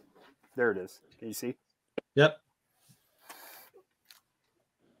idea. There it is. Can you see? Yep.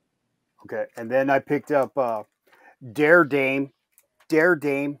 Okay, and then I picked up Dare Dame,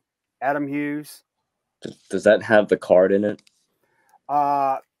 Adam Hughes. Does that have the card in it?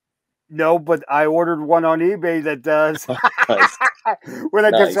 No, but I ordered one on eBay that does. Nice.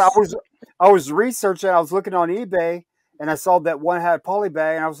 Because Nice. I was researching, I was looking on eBay, and I saw that one had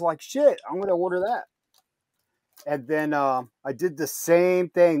polybag, and I was like, shit, I'm going to order that. And then I did the same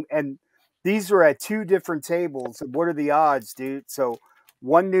thing, and these were at 2 different tables. What are the odds, dude? So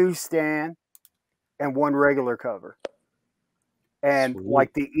one newsstand and one regular cover. And Sweet.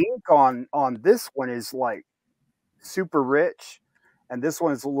 like the ink on this one is like super rich, and this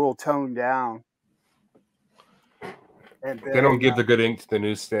one is a little toned down. And then, They don't give the good ink to the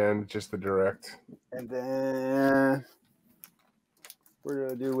newsstand, just the direct. And then what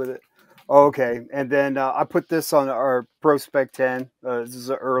did I do with it? Oh, okay, and then I put this on our Prospect 10. This is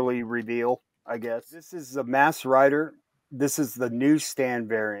an early reveal, I guess. This is the Mass Rider. This is the newsstand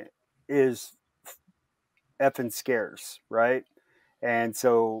variant. Is effing scarce, right? And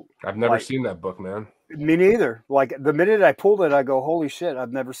so I've never like, seen that book, man. Me neither. Like the minute I pulled it, I go, "Holy shit!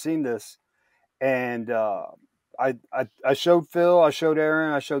 I've never seen this." And I showed Phil, I showed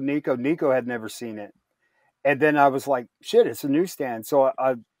Aaron, I showed Nico. Nico had never seen it, and then I was like, "Shit! It's a newsstand." So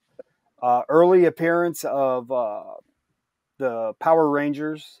I early appearance of the Power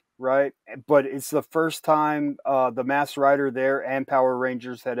Rangers, right? But it's the first time the Masked Rider there and Power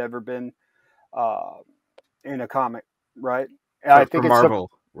Rangers had ever been in a comic, right? I think for it's Marvel,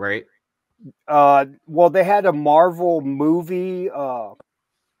 right? Well, they had a Marvel movie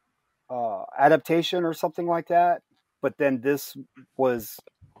adaptation or something like that, but then this was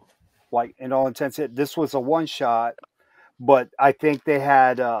like, in all intents, this was a one shot. But I think they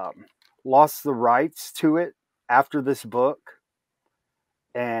had lost the rights to it after this book,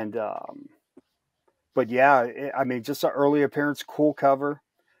 and but yeah, I mean, just an early appearance, cool cover.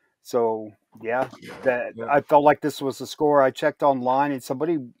 So yeah, I felt like this was a score. I checked online, and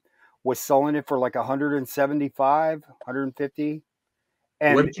somebody was selling it for like 175, 150.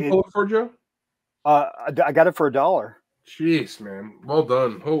 And What did you pull it for, Joe? I got it for $1. Jeez, man. Well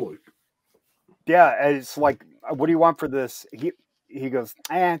done. Holy. Yeah, and it's like, what do you want for this? He goes,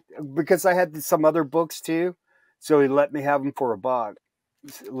 because I had some other books too, so he let me have them for $1.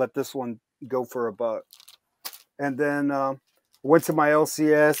 Let this one go for $1. And then went to my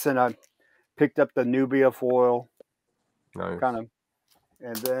LCS and I picked up the Nubia foil. Nice. Kind of.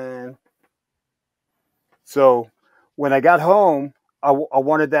 And then, so when I got home, I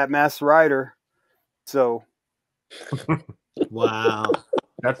wanted that Masked Rider, so Wow.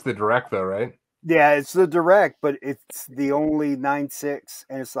 That's the direct though, right? yeah, it's the direct, but it's the only 9.6,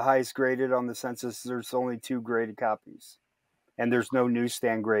 and it's the highest graded on the census. There's only 2 graded copies, and there's no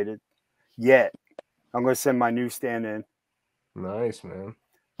newsstand graded yet. I'm going to send my newsstand in. Nice, man.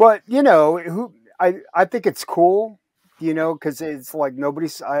 But I think it's cool, because it's like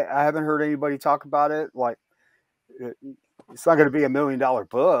I haven't heard anybody talk about it. Like, it's not going to be $1 million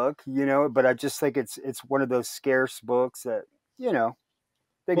book, but I just think it's one of those scarce books that, I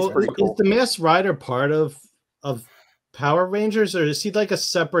think it's pretty cool. Is the Masked Rider part of Power Rangers, or is he like a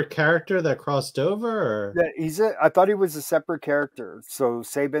separate character that crossed over? Or? Yeah, I thought he was a separate character. So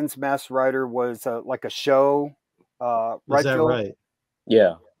Saban's Masked Rider was like a show. Right, is that Phil? right?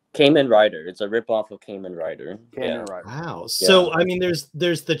 Yeah. Kamen Rider. It's a ripoff of Kamen Rider. Kamen Rider. Wow. So I mean, there's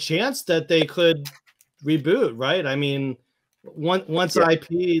the chance that they could reboot, right? I mean, once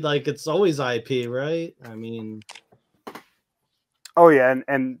IP, like it's always IP, right? I mean. Oh yeah,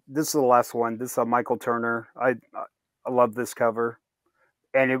 and this is the last one. This is a Michael Turner. I love this cover,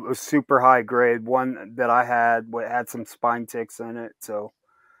 and it was super high grade. One that I had some spine ticks in it, so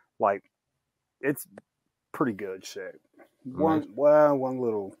like it's pretty good shape. One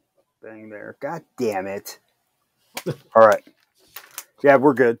little thing there. God damn it! All right, yeah,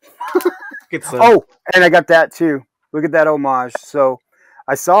 we're good. Oh, and I got that too. Look at that homage. So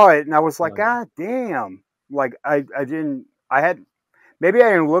I saw it and I was like, God damn! Like maybe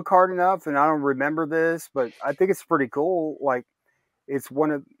I didn't look hard enough and I don't remember this, but I think it's pretty cool. Like, it's one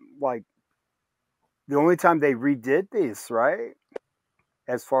of, like, the only time they redid this, right?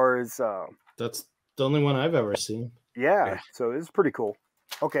 As far as... That's the only one I've ever seen. Yeah, so it's pretty cool.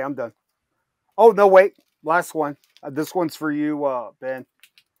 Okay, I'm done. Oh, no, wait. Last one. This one's for you, Ben.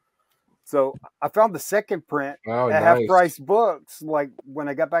 So I found the second print at half-price books, like, when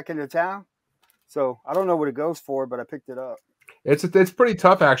I got back into town. So I don't know what it goes for, but I picked it up. It's pretty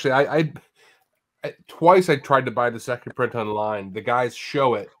tough, actually. I twice I tried to buy the second print online. The guys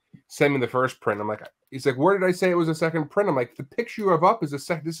show it, send me the first print. I'm like, he's like, where did I say it was a second print? I'm like, the picture you have up is a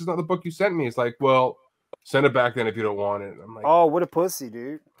second. This is not the book you sent me. It's like, well, send it back then if you don't want it. I'm like, oh, what a pussy,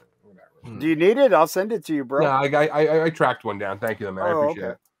 dude. Whatever. Do you need it? I'll send it to you, bro. No, I tracked one down. Thank you, man. I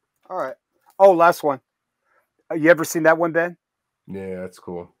appreciate it. All right. Oh, last one. You ever seen that one, Ben? Yeah, that's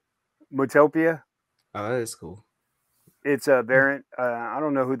cool. Mutopia. Oh, that is cool. It's a variant. I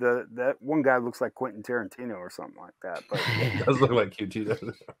don't know who that one guy looks like Quentin Tarantino or something like that. But it does look like QT, doesn't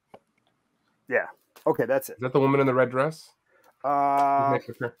it? Yeah. Okay, that's it. Is that the woman in the red dress?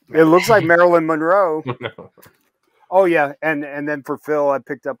 It looks like Marilyn Monroe. No. Oh yeah, and then for Phil, I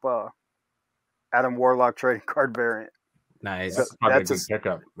picked up Adam Warlock trading card variant. Nice. That's probably a good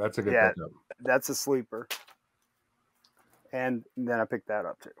pickup. That's a good pickup. That's a sleeper. And then I picked that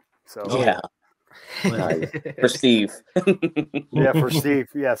up too. So yeah. For Steve. Yeah, for Steve.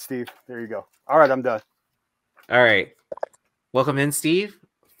 Yeah, Steve. There you go. All right, I'm done. All right. Welcome in, Steve.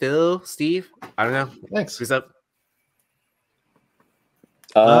 Phil, Steve. I don't know. Thanks. Who's up?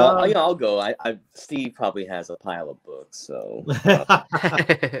 I'll go. Steve probably has a pile of books, so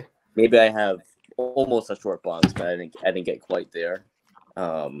maybe I have almost a short box, but I didn't get quite there.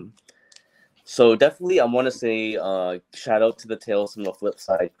 So definitely, I want to say shout out to the Tales from the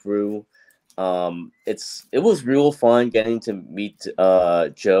Flipside crew. It was real fun getting to meet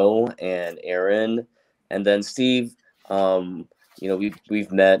Joe and Aaron, and then Steve.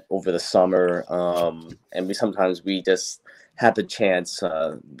 We've met over the summer, and we just have the chance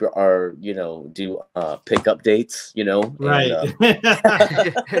do pickup dates, right?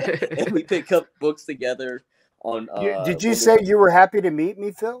 And we pick up books together on. Did you say you were happy to meet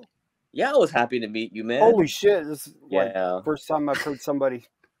me, Phil? Yeah, I was happy to meet you, man. Holy shit! This is like the first time I've heard somebody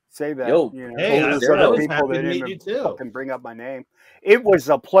say that. Yo, hey, I was happy to meet you too. Fucking bring up my name. It was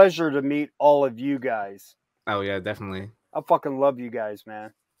a pleasure to meet all of you guys. Oh yeah, definitely. I fucking love you guys,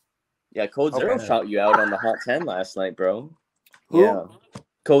 man. Yeah, Code Zero shout you out on the Hot 10 last night, bro. Who? Yeah,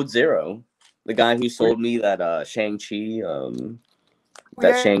 Code Zero, the guy who sold me that Shang-Chi,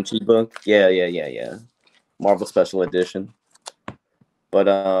 Shang-Chi book. Yeah. Marvel Special Edition. But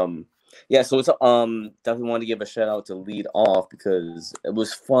yeah, so it's definitely want to give a shout out to lead off because it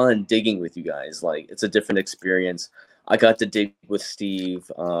was fun digging with you guys. Like, it's a different experience. I got to dig with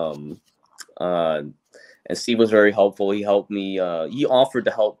Steve, and Steve was very helpful. He helped me. He offered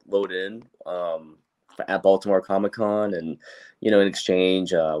to help load in at Baltimore Comic Con, and in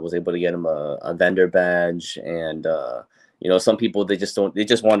exchange, was able to get him a vendor badge and You know, some people they just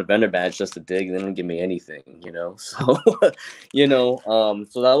want a vendor badge just to dig. They don't give me anything, you know. So, you know,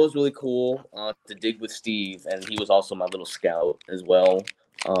 so that was really cool to dig with Steve, and he was also my little scout as well.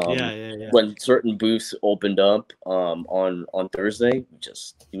 Yeah. When certain booths opened up on Thursday, he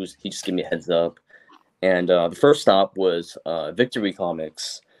just gave me a heads up, and the first stop was Victory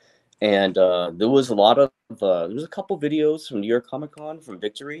Comics, and there was a couple videos from New York Comic Con from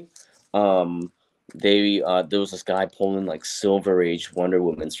Victory. There was this guy pulling like Silver Age Wonder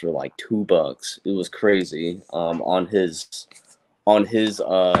Woman's for like $2. It was crazy on his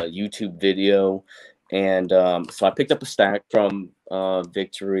YouTube video, and so I picked up a stack from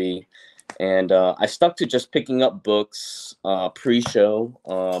Victory, and I stuck to just picking up books pre-show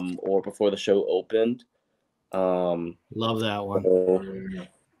or before the show opened. Love that one. So,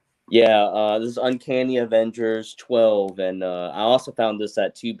 yeah, this is Uncanny Avengers 12, and I also found this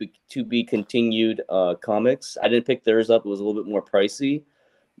at To Be Continued Comics. I didn't pick theirs up; it was a little bit more pricey.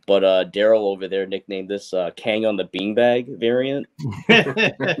 But Daryl over there nicknamed this Kang on the Beanbag variant.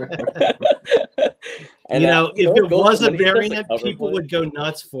 And if it was a variant, people would go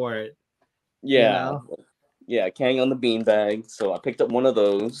nuts for it. Yeah, yeah, Kang on the Beanbag. So I picked up one of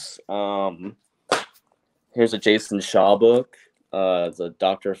those. Here's a Jason Shaw book. It's a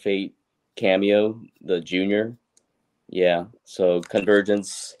Dr. Fate cameo, the junior. Yeah, so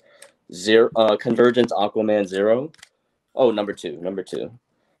Convergence Aquaman 0. Oh, number two.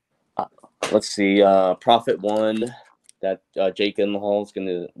 Let's see, Prophet 1. That Jake Gyllenhaal is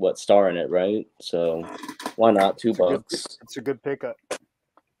gonna star in it, right? So why not? $2. It's a good pickup.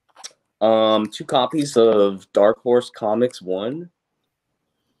 2 copies of Dark Horse Comics 1.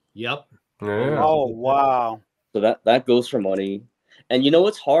 Yep. Yeah. Oh wow. So that goes for money. And you know,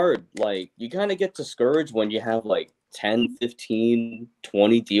 it's hard. Like, you kind of get discouraged when you have like 10, 15,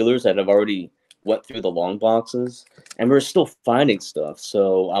 20 dealers that have already went through the long boxes, and we're still finding stuff.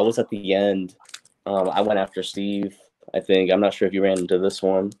 So I was at the end. I went after Steve, I think. I'm not sure if you ran into this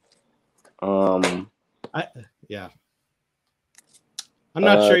one. Yeah. I'm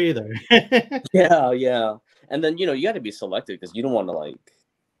not sure either. Yeah. And then, you got to be selective because you don't want to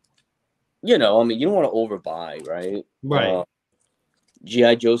you don't want to overbuy, right? Right.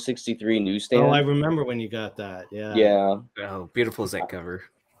 G.I. Joe 63 newsstand. Oh, I remember when you got that. Yeah. Yeah. Oh, beautiful is that cover.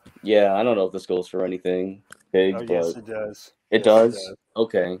 Yeah, I don't know if this goes for anything big, but Yes, it does. It does?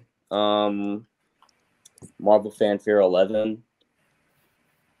 Okay. Marvel Fanfare 11.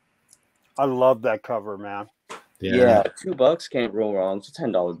 I love that cover, man. Yeah, $2 can't go wrong. It's a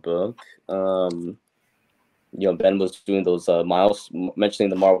 $10 book. Ben was doing those mentioning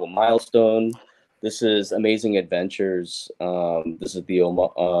the Marvel milestone. This is Amazing Adventures. This is a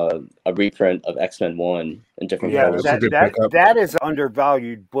reprint of X-Men 1 in different colors. That is an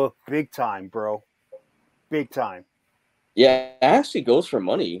undervalued book, big time, bro. Big time. Yeah, it actually goes for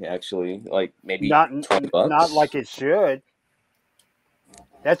money. Actually, like maybe $20. Not like it should.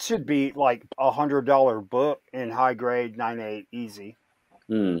 That should be like $100 book in high grade 9.8 easy.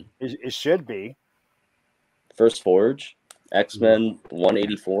 It should be. First Forge, X-Men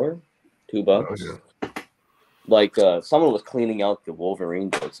 184, $2. Like someone was cleaning out the Wolverine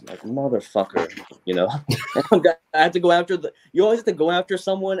books. I'm like, motherfucker, I have to go after you always have to go after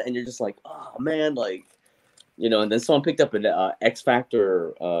someone, and you're just like, oh man, like, and then someone picked up an X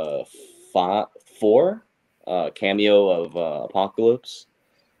Factor 4 cameo of Apocalypse.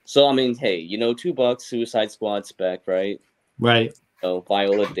 So I mean, hey, $2, Suicide Squad spec, right? Right. So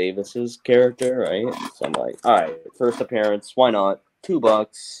Viola Davis's character, right? So I'm like, all right, first appearance, why not?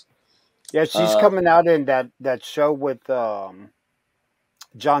 $2. Yeah, she's coming out in that show with John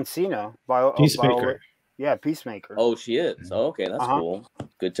Cena. Peacemaker. Peacemaker. Oh, she is. Oh, okay, that's cool.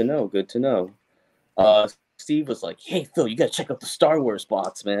 Good to know. Steve was like, hey, Phil, you got to check out the Star Wars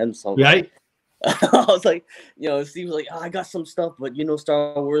box, man. So right. I was like, Steve was like, oh, I got some stuff, but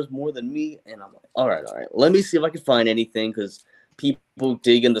Star Wars more than me. And I'm like, all right. Let me see if I can find anything, because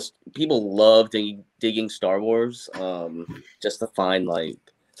people love digging Star Wars just to find like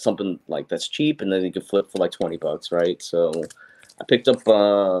something like that's cheap, and then you can flip for like $20, right? So I picked up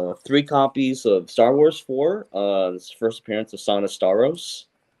 3 copies of Star Wars 4. This first appearance of Sana Staros.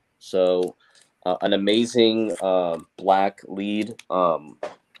 So an amazing black lead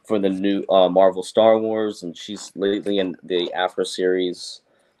for the new Marvel Star Wars, and she's lately in the Afro series.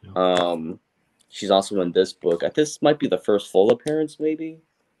 She's also in this book. This might be the first full appearance, maybe.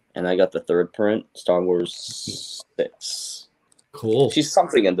 And I got the 3rd print, Star Wars 6. Cool. She's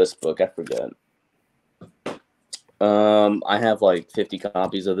something in this book. I forget. I have like 50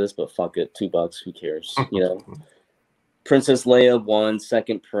 copies of this, but fuck it, $2. Who cares? Princess Leia 1,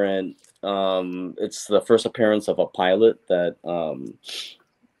 2nd print. It's the first appearance of a pilot that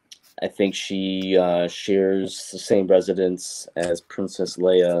I think she shares the same residence as Princess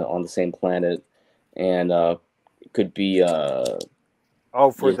Leia on the same planet, and could be for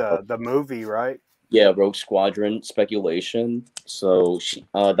you know, the movie, right? yeah, Rogue Squadron speculation. So she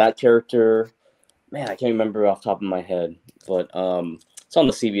that character, man, I can't remember off the top of my head, but it's on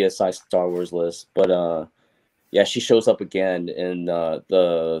the CBSI Star Wars list. But yeah, she shows up again in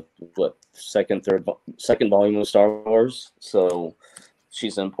the second volume of Star Wars. So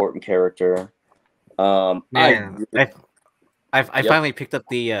she's an important character. Man, I Yep. finally picked up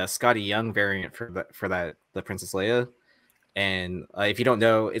the Scotty Young variant for the Princess Leia, and if you don't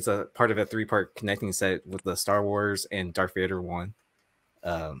know, it's a part of a 3-part connecting set with the Star Wars and Darth Vader one,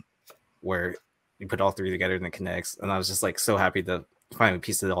 where you put all 3 together and it connects. And I was just like so happy to finally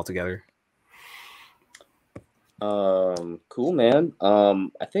piece it all together. Cool, man.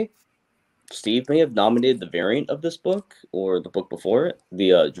 I think Steve may have nominated the variant of this book or the book before it,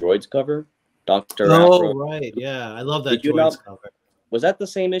 the droids cover. Dr. Oh, Afro. right. Yeah, I love that Did you droids not- cover. Was that the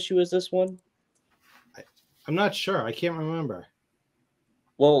same issue as this one? I'm not sure. I can't remember.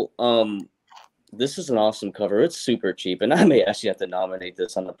 Well, this is an awesome cover. It's super cheap, and I may actually have to nominate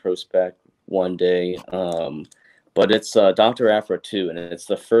this on the prospect one day. But it's Dr. Afro 2, and it's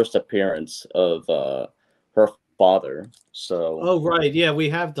the first appearance of her father. So. Oh, right. Yeah, we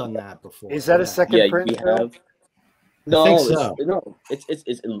have done that before. Is that a second Yeah, print? you Phil? have. I think so.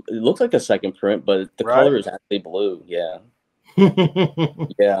 It looks like a second print, but the Right. color is actually blue. Yeah,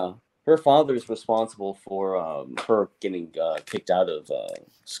 yeah. Her father is responsible for her getting kicked out of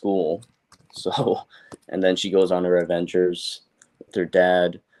school. So, and then she goes on her adventures with her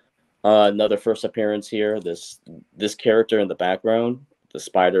dad. Another first appearance here. This character in the background, the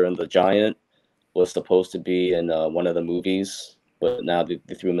spider and the giant, was supposed to be in one of the movies, but now they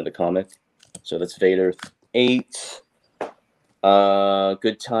threw him in the comic. So that's Vader 8.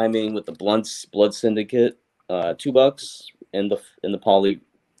 Good timing with the Blood Syndicate. $2 in the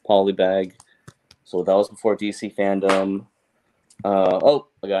poly bag. So that was before DC fandom.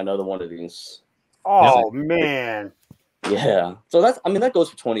 I got another one of these. Oh man. Yeah. So that goes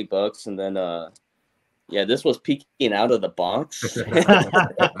for $20, and then yeah, this was peeking out of the box.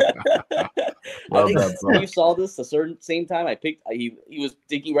 I think Steve saw this the same time I picked. He was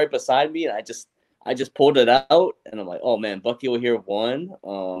digging right beside me, and I just pulled it out, and I'm like, oh man, Bucky over here won.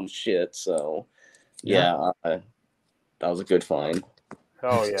 Shit. So yeah, that was a good find.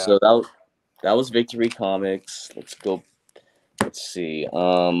 Oh yeah. So that was Victory Comics. Let's go. Let's see.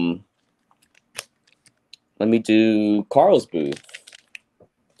 Let me do Carl's booth.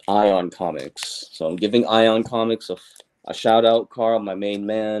 Ion Comics. So I'm giving Ion Comics a shout out. Carl, my main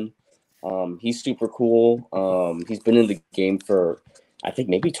man. He's super cool. He's been in the game for I think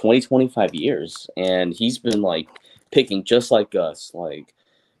maybe 25 years, and he's been like picking just like us, like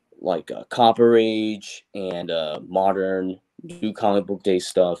Copper Age and modern new comic book day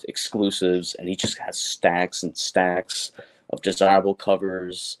stuff, exclusives, and he just has stacks and stacks of desirable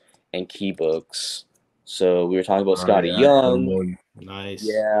covers and key books. So we were talking about Scotty Young. Nice.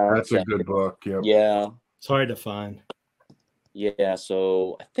 Yeah, That's a good book. Yep. Yeah. It's hard to find. Yeah,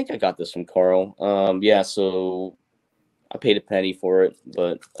 so I think I got this from Carl. Yeah, so I paid a penny for it,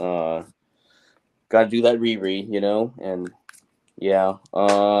 but gotta do that Riri, and yeah,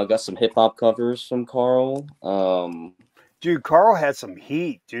 got some hip hop covers from Carl. Dude, Carl had some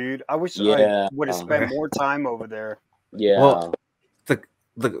heat, dude. I wish Yeah. I would have spent more time over there. Yeah. Well,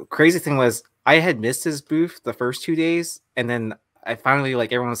 the crazy thing was I had missed his booth the first 2 days, and then I finally,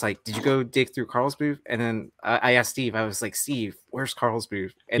 like, everyone was like, did you go dig through Carl's booth? And then I asked Steve, I was like, Steve, where's Carl's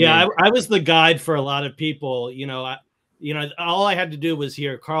booth? And yeah, then, I was the guide for a lot of people. All I had to do was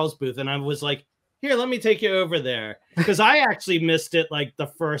hear Carl's booth, and I was like, here, let me take you over there. Because I actually missed it like the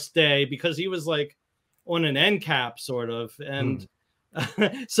first day because he was like on an end cap sort of. And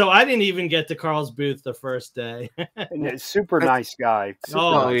so I didn't even get to Carl's booth the first day. And a super nice guy.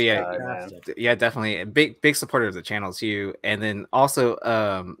 Yeah, definitely. Big supporter of the channel too. And then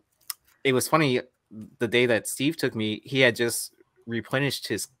also, it was funny, the day that Steve took me, he had just replenished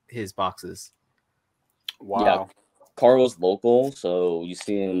his boxes. Wow. Yeah, Carl's local, so you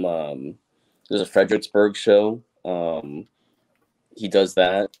see him. There's a Fredericksburg show. He does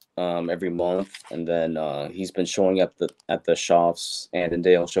that every month, and then he's been showing up at the shops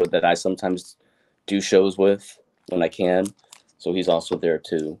Annandale show that I sometimes do shows with when I can. So he's also there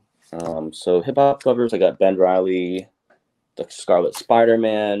too. So hip hop covers, I got Ben Reilly, the Scarlet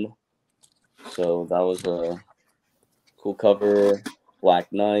Spider-Man. So that was a cool cover.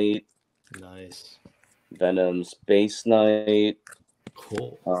 Black Knight. Nice. Venom Space Knight.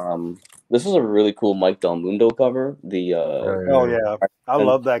 Cool. This is a really cool Mike Del Mundo cover. The Oh yeah, I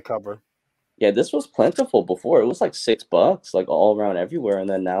love that cover. Yeah, this was plentiful before. It was like $6, like all around everywhere, and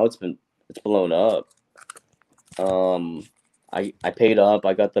then now it's blown up. I paid up.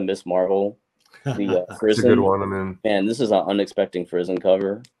 I got the Miss Marvel, the It's a Prison. good one. I mean, Man, this is an unexpected Prison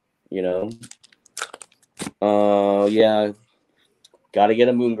cover. You know. Yeah. Gotta get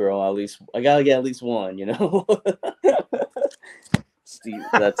a Moon Girl at least. I gotta get at least one. You know. Steve,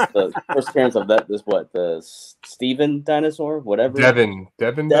 that's the first appearance of that. Is what the Steven dinosaur, whatever. Devin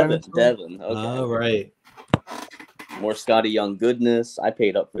Devin. dinosaur? Okay. All right. More Scotty Young goodness. I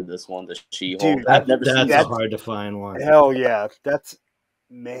paid up for this one, the She-Hulk. Dude, I've never seen That's a that. hard to find one. Hell yeah, that's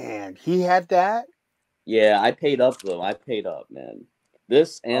man. He had that. Yeah, I paid up though. I paid up, man.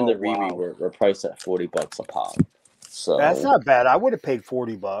 This and Oh, the Riri wow. were priced at $40 a pop. So That's not bad. I would have paid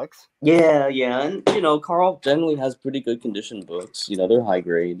 $40. yeah, and you know, Carl generally has pretty good condition books. You know, they're high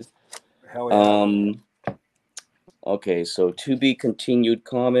grade. Hell yeah. Okay, so to be continued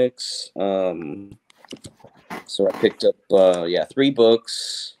comics. So I picked up 3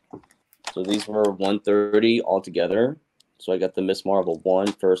 books. So these were $130 altogether. So I got the Miss Marvel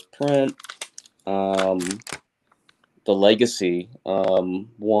 1 first print. The Legacy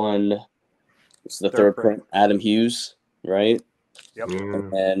 1. It's the third print. Adam Hughes, right? Yep.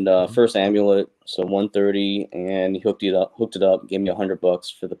 And first Amulet, so $130, and he hooked it up, gave me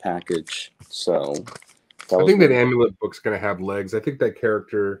 $100 for the package. So I think that Amulet book's going to have legs. I think that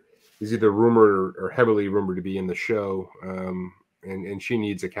character is either rumored or heavily rumored to be in the show, and she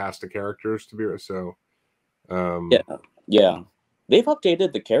needs a cast of characters to be so. Yeah. They've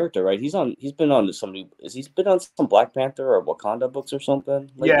updated the character, right? He's been on some Black Panther or Wakanda books or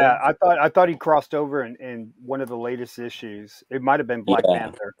something lately? Yeah, I thought he crossed over in one of the latest issues. It might have been Black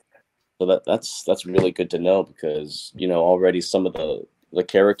Panther. So that's really good to know, because you know already some of the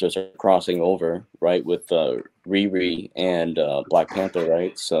characters are crossing over, right, with Riri and Black Panther,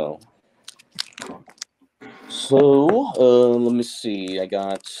 right? So let me see. I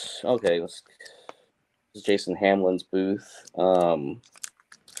got this is Jason Hamlin's booth.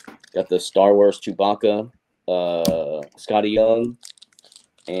 Got the Star Wars Chewbacca, Scotty Young,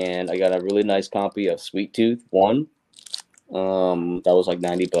 and I got a really nice copy of Sweet Tooth 1. That was like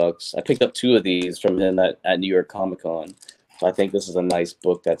 $90. I picked up 2 of these from him at New York Comic Con. So I think this is a nice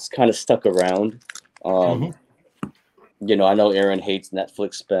book that's kind of stuck around. You know, I know Aaron hates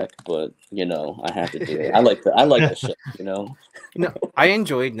Netflix spec, but you know, I have to do it. I like the show, you know. No, I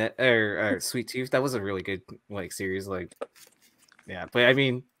enjoyed Sweet Tooth. That was a really good series. Yeah, but I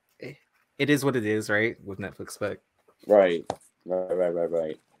mean, it is what it is, right? With Netflix spec. Right. But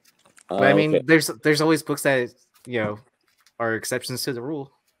I mean, there's always books that are exceptions to the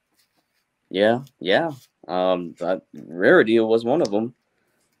rule. Yeah. That Rarity was one of them.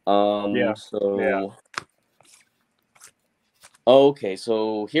 Okay,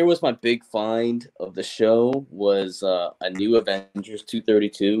 so here was my big find of the show was a new Avengers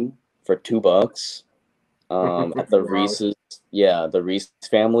 232 for $2 at the Reese's. Yeah, the Reese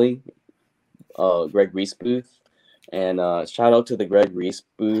family, Greg Reese booth. And shout out to the Greg Reese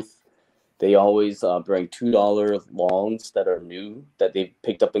booth. They always bring $2 longs that are new that they've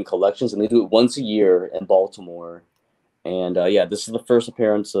picked up in collections, and they do it once a year in Baltimore. And this is the first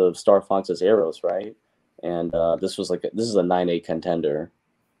appearance of Star Fox's Arrows, right? And this is a 9/8 contender.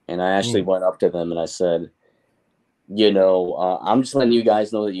 And I actually went up to them and I said, I'm just letting you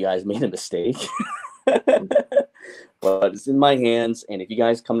guys know that you guys made a mistake. But it's in my hands, and if you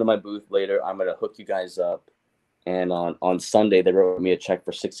guys come to my booth later, I'm gonna hook you guys up. And on Sunday, they wrote me a check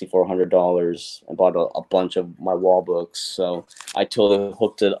for $6,400 and bought a bunch of my wall books. So I totally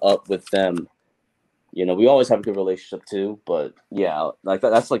hooked it up with them. You know, we always have a good relationship too. But yeah, like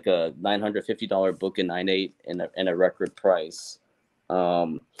that's like a $950 book in 9/8 and a record price.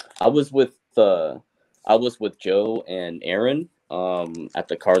 I was with Joe and Aaron at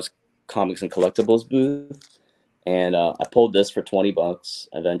the Cars, Comics, and Collectibles booth, and I pulled this for $20.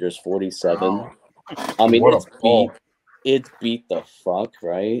 Avengers 47. Oh. I mean, it's beat the fuck,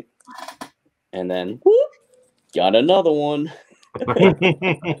 right? And then whoop, got another one.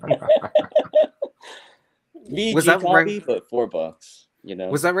 VG was that copy, right, but $4, you know.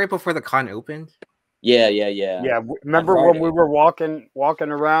 Was that right before the con opened? Yeah. Remember when we were walking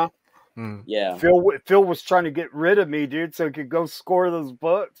around? Yeah. Phil was trying to get rid of me, dude, so he could go score those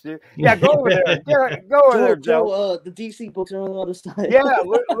books. Dude. Yeah, go over there. Yeah, go over there, Joe. The DC books are on the other side. Yeah,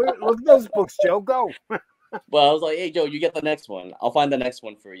 look at those books, Joe. Go. Well, I was like, hey, Joe, you get the next one. I'll find the next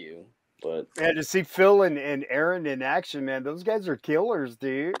one for you. But man, to see Phil and Aaron in action, man, those guys are killers,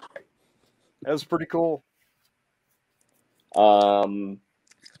 dude. That was pretty cool.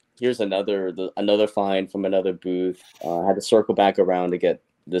 Here's another find from another booth. I had to circle back around to get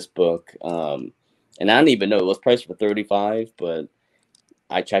this book. And I don't even know, it was priced for 35, but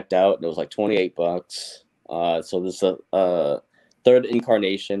I checked out and it was like $28. So this is a third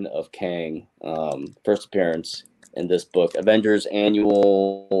incarnation of Kang, first appearance in this book, Avengers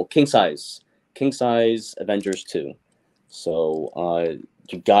Annual King Size Avengers 2. So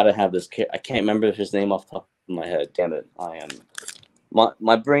you gotta have this. I can't remember his name off the top of my head. Damn it,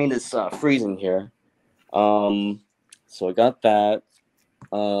 my brain is freezing here. So I got that.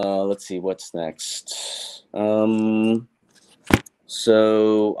 Let's see what's next.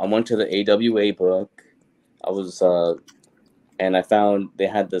 So I went to the AWA book. I was and I found they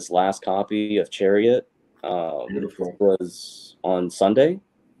had this last copy of Chariot. Beautiful. Was on Sunday.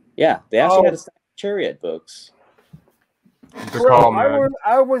 Yeah, they actually had a stack of Chariot books. Bro,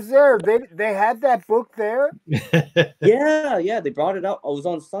 I was there. They had that book there. Yeah, they brought it out. I was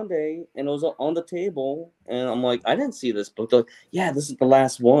on Sunday and it was on the table, and I'm like, I didn't see this book. They're like, yeah, this is the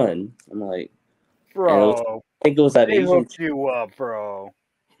last one. I'm like, bro, I think it was that they Asian hooked you up, bro.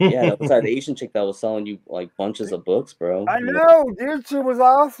 Yeah, that was that Asian chick that was selling you like bunches of books, bro. I know, dude. She was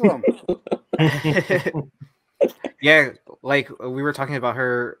awesome. Yeah, like we were talking about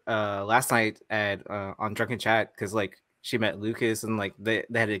her last night at on Drunken Chat, because like she met Lucas and like they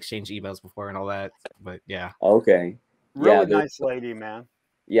had exchanged emails before and all that. But yeah. Okay. Really nice lady, man.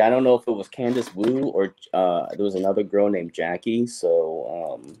 Yeah, I don't know if it was Candace Wu or there was another girl named Jackie.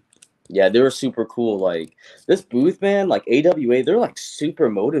 So yeah, they were super cool. Like this booth, man, like AWA, they're like super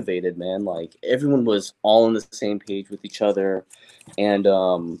motivated, man. Like everyone was all on the same page with each other. And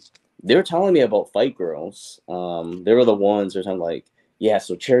they were telling me about Fight Girls. They were the ones they're talking like, yeah,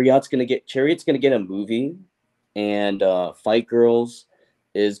 so Chariot's gonna get a movie, and Fight Girls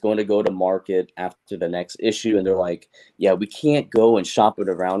is going to go to market after the next issue. And they're like, yeah, we can't go and shop it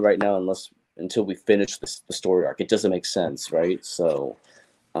around right now until we finish the story arc. It doesn't make sense, right? So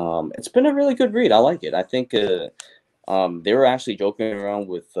it's been a really good read. I like it. I think they were actually joking around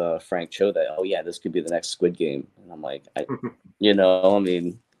with Frank Cho that, oh yeah, this could be the next Squid Game. And I'm like, I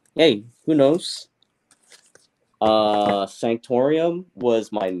mean, hey, who knows? Sanctorium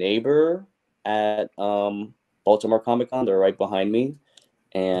was my neighbor at Baltimore Comic-Con. They're right behind me.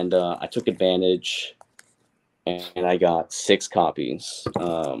 And I took advantage, and I got 6 copies.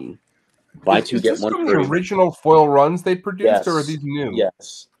 Buy 2, get 1 free. Is this from the original foil runs they produced, or are these new?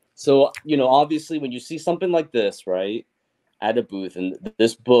 Yes. So, obviously, when you see something like this, right, at a booth, and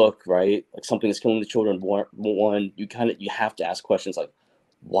this book, right, like Something is Killing the Children, one, you have to ask questions like,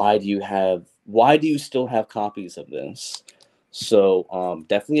 why do you still have copies of this? So,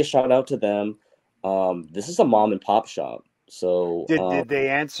 definitely a shout out to them. This is a mom and pop shop. So did they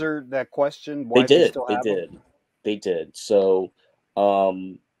answer that question? Why they did. So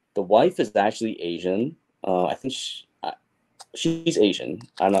the wife is actually Asian. I think she's Asian.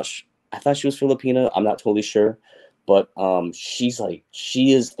 I'm not sure. I thought she was Filipino. I'm not totally sure. But she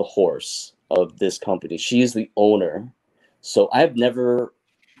is the horse of this company. She is the owner. So I've never,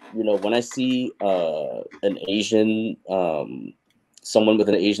 when I see an Asian someone with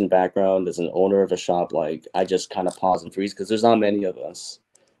an Asian background as an owner of a shop, like I just kind of pause and freeze, because there's not many of us,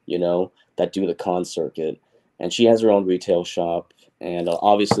 that do the con circuit. And she has her own retail shop, and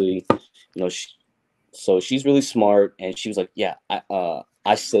obviously, so she's really smart, and she was like, yeah,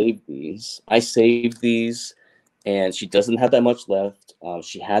 I saved these, and she doesn't have that much left.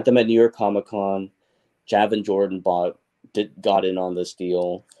 She had them at New York Comic Con. Javin Jordan got in on this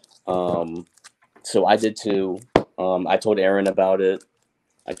deal. So I did too. I told Aaron about it.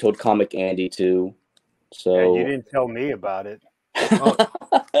 I told Comic Andy too. So you didn't tell me about it.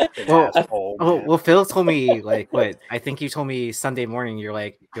 Well, Phil told me like what? I think you told me Sunday morning. You're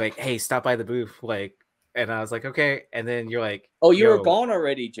like, hey, stop by the booth, like, and I was like, okay. And then you're like, oh, you were gone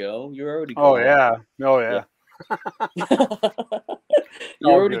already, Joe. You were already gone. Oh yeah.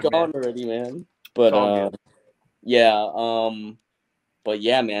 You're already gone already, man. But yeah, but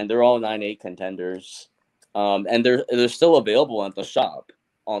yeah, man, they're all 9/8 contenders. And they're still available at the shop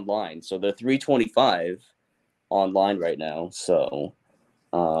online. So they're $3.25 online right now. So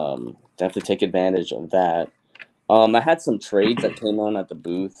definitely take advantage of that. I had some trades that came on at the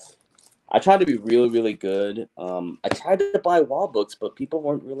booth. I tried to be really, really good. I tried to buy wall books, but people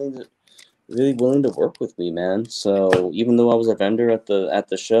weren't really willing to work with me, man. So even though I was a vendor at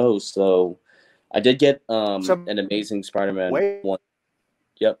the show, so I did get an Amazing Spider-Man one.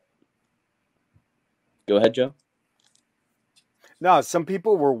 Yep. Go ahead, Joe. No, some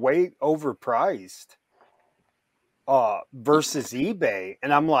people were way overpriced versus eBay.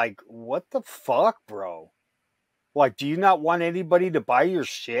 And I'm like, what the fuck, bro? Like, do you not want anybody to buy your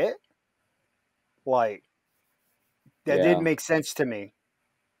shit? Like, that Yeah. didn't make sense to me.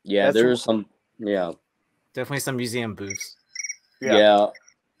 Yeah, That's there's some. Yeah. Definitely some museum booths. Yeah.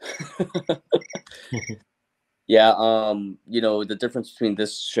 Yeah. You know, the difference between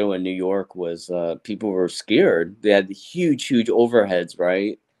this show and New York was people were scared. They had huge overheads,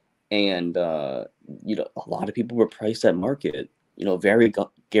 right? And you know, a lot of people were priced at market. You know,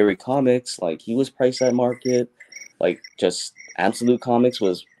 Gary Comics, like he was priced at market. Like just Absolute Comics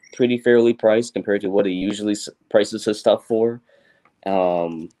was pretty fairly priced compared to what he usually prices his stuff for.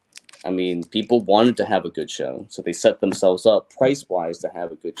 I mean, people wanted to have a good show, so they set themselves up price-wise to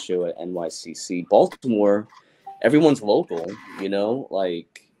have a good show at NYCC. Baltimore, everyone's local, you know?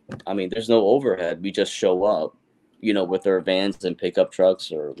 Like, I mean, there's no overhead. We just show up, you know, with our vans and pickup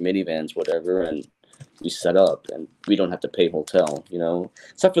trucks or minivans, whatever, and we set up, and we don't have to pay hotel, you know?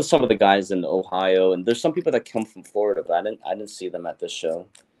 Except for some of the guys in Ohio, and there's some people that come from Florida, but I didn't see them at this show.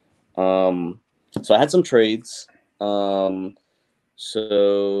 So I had some trades.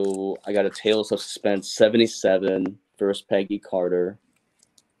 So I got a Tales of Suspense 77, first Peggy Carter,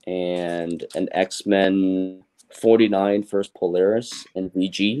 and an X-Men 49, first Polaris and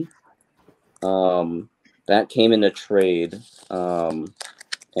VG. That came in a trade. And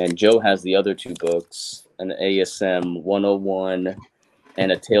Joe has the other two books, an ASM 101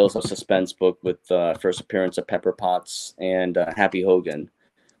 and a Tales of Suspense book with first appearance of Pepper Potts and Happy Hogan,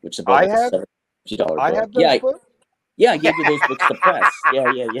 which is about like a $70 book. I have those books? Yeah, I gave you those books to press.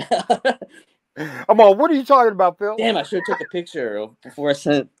 Yeah. I'm all, what are you talking about, Phil? Damn, I should have took a picture before I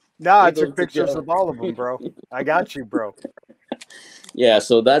sent. Nah, I took pictures of all of them, bro. I got you, bro. Yeah,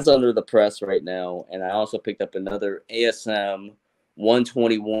 so that's under the press right now, and I also picked up another ASM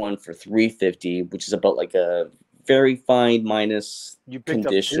 121 for $350, which is about like a very fine minus you picked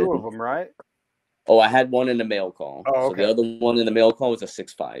condition. up 2 of them, right? Oh, I had one in the mail call. Oh, okay. So the other one in the mail call was a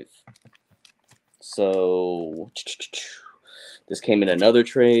 6.5. So this came in another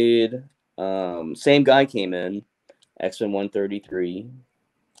trade. Same guy came in, X-Men 133.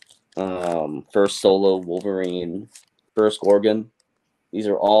 First Solo Wolverine, first Gorgon. These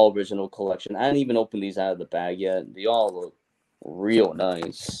are all original collection. I didn't even open these out of the bag yet. They all look real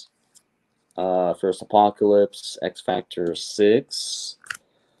nice. First Apocalypse, X Factor 6.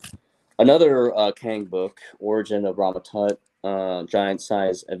 Another Kang book, Origin of Ramatut, Giant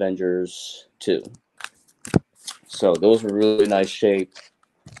Size Avengers 2. So those were really nice shape.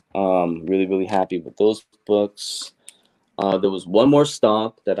 Really happy with those books. There was one more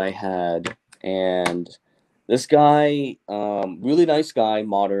stock that I had, and this guy, really nice guy,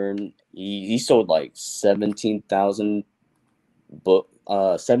 Modern. He sold like 17,000 book,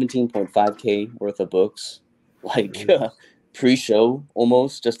 17.5K worth of books, like pre-show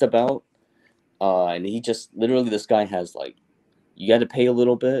almost, just about. And he just literally, this guy has like, you got to pay a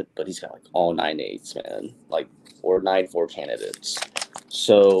little bit, but he's got like all 9/8, man, like or 9/4 candidates.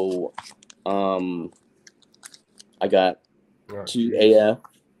 So, I got 2 AF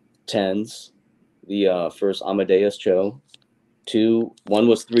 10s. The first Amadeus Cho. One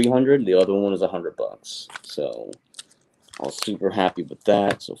was 300, the other one was $100. So I was super happy with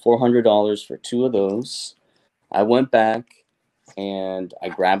that. So $400 for 2 of those. I went back and I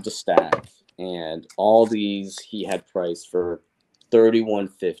grabbed a stack, and all these he had priced for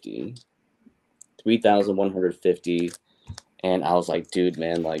 $3,150, $3,150, and I was like, dude,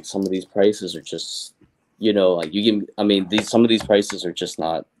 man, like some of these prices are just, you know, like you give. I mean, some of these prices are just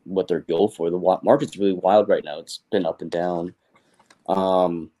not what they're go for. The market's really wild right now. It's been up and down.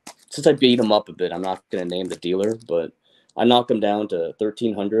 Since I beat him up a bit, I'm not gonna name the dealer, but I knocked him down to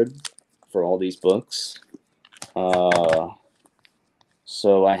 $1,300 for all these books.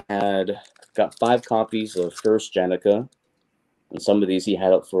 So I got 5 copies of First Jenica, and some of these he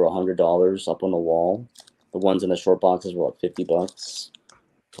had up for $100 up on the wall. The ones in the short boxes were like $50.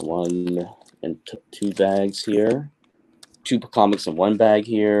 One and 2 bags here. 2 comics in 1 bag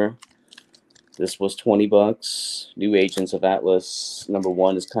here. This was $20. New Agents of Atlas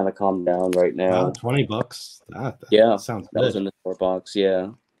 #1 is kind of calmed down right now. Wow, $20. That sounds that good. was in the short box.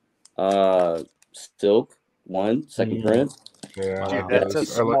 Yeah. Silk 1, second print. Yeah, Dude, that's a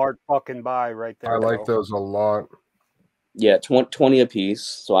smart fucking buy right there. I like those a lot. Yeah, 20 a piece.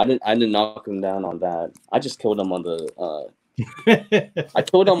 So I didn't knock him down on that. I just killed him on the I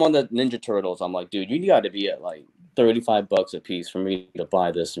killed him on the Ninja Turtles. I'm like, dude, you got to be at like $35 a piece for me to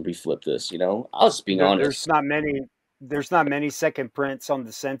buy this and reflip this, you know? I was being honest. There's not many second prints on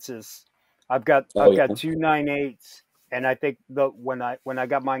the census. I've got 2 9/8s, and I think when I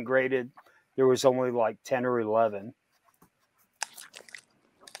got mine graded, there was only like 10 or 11.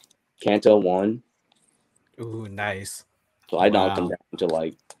 Kanto 1. Ooh, nice. So I knocked him down to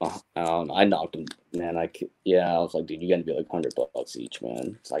like, I knocked him, man. I was like, dude, you got to be like $100 each,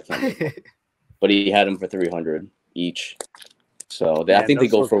 man. So I can't. But he had them for 300 each. So I think they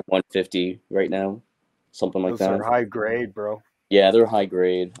go for 150 right now, something like that. Those are high grade, bro. Yeah, they're high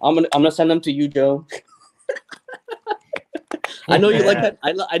grade. I'm gonna send them to you, Joe. I know you like that.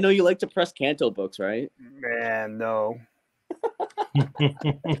 I know you like to press Canto books, right? Man, no.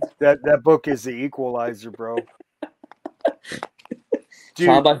 that book is the equalizer, bro.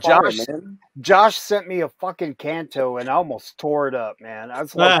 Dude, Josh sent me a fucking Canto and I almost tore it up, man. I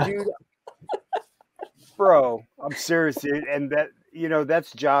was like, dude, bro, I'm serious, dude. And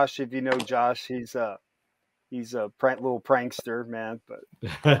that's Josh. If you know Josh, he's a little prankster, man. But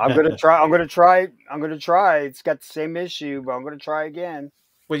I'm gonna try. It's got the same issue, but I'm gonna try again.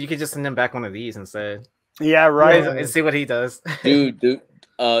 Well, you could just send him back one of these instead. Yeah, right. And see what he does. Dude.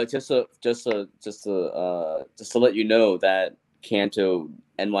 Just to let you know that Canto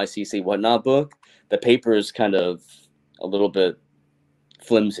NYCC whatnot book, the paper is kind of a little bit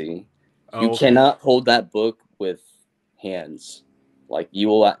flimsy. You cannot hold that book with hands. Like you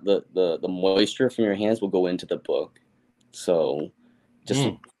will, the moisture from your hands will go into the book. So just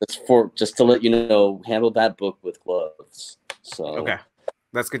to let you know, handle that book with gloves. So okay,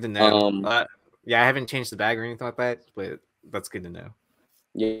 that's good to know. Yeah, I haven't changed the bag or anything like that, but that's good to know.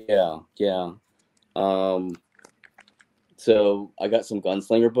 Yeah. So I got some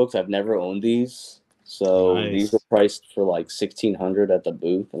gunslinger books. I've never owned these. So these were priced for like $1,600 at the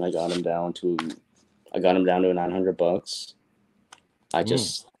booth, and I got them down to $900. I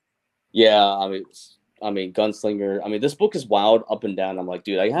mean, gunslinger. I mean, this book is wild up and down. I'm like,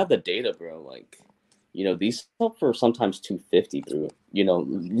 dude, I have the data, bro. Like, these sell for sometimes $250, bro.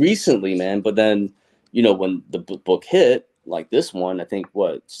 Recently, man. But then, when the book hit, like this one, I think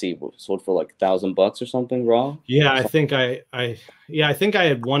Steve sold for like $1,000 or something raw. Yeah, I think I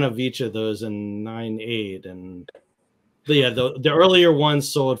had one of each of those in 9.8, and the earlier ones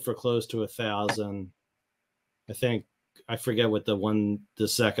sold for close to 1,000. I think I forget what the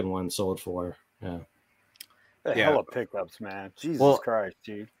second one sold for. Yeah. Hell of pickups, man. Jesus Christ,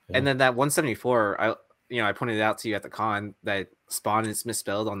 dude. And then that 174, I pointed out to you at the con that Spawn is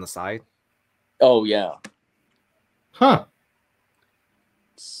misspelled on the side. Oh yeah. Huh.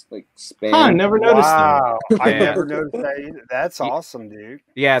 It's like spam. I never noticed that. I never noticed that either. That's awesome, dude.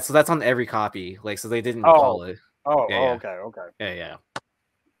 Yeah, so that's on every copy. Like, so they didn't call it. Okay. Yeah.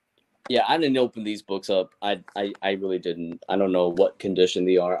 Yeah, I didn't open these books up. I really didn't. I don't know what condition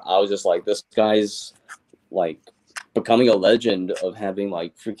they are. I was just like, this guy's like becoming a legend of having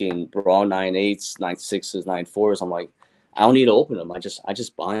like freaking raw 9.8s, 9.6s, 9.4s. I'm like, I don't need to open them. I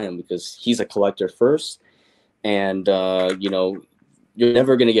just buy them because he's a collector first, and you're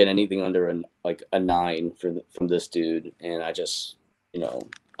never gonna get anything under a 9 from this dude. And I just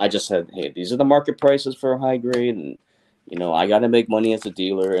said, hey, these are the market prices for a high grade, and I got to make money as a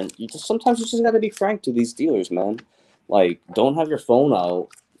dealer, and sometimes you just got to be frank to these dealers, man. Like, don't have your phone out,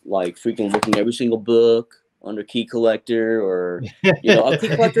 like freaking looking every single book under Key Collector, or a Key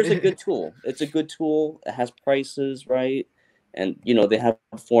Collector is a good tool. It's a good tool. It has prices, right? And they have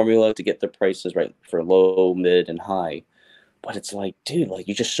a formula to get the prices right for low, mid, and high. But it's like, dude, like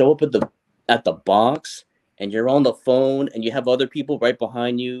you just show up at the box, and you're on the phone, and you have other people right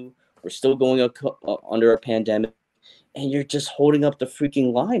behind you. We're still going under a pandemic. And you're just holding up the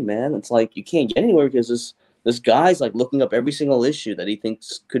freaking line, man. It's like you can't get anywhere because this guy's like looking up every single issue that he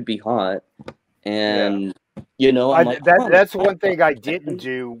thinks could be hot. And that's one thing I didn't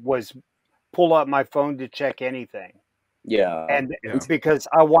do was pull up my phone to check anything. Yeah. And because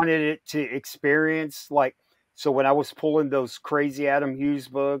I wanted it to experience, like, so when I was pulling those crazy Adam Hughes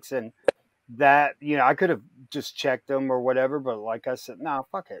books and that, I could have just checked them or whatever, but like I said, nah,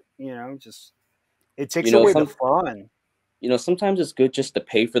 fuck it. Just it takes away the fun. Sometimes it's good just to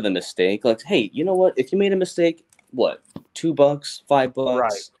pay for the mistake. Like, hey, you know what? If you made a mistake, what, $2, $5,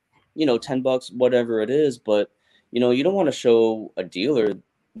 right. $10, whatever it is. But, you don't want to show a dealer,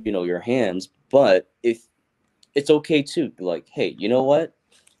 your hands. But if it's okay too, like, hey, you know what?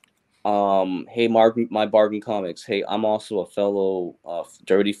 Hey, my Bargain Comics. Hey, I'm also a fellow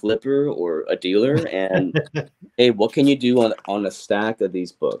dirty flipper or a dealer, and hey, what can you do on a stack of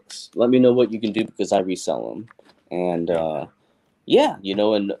these books? Let me know what you can do because I resell them. And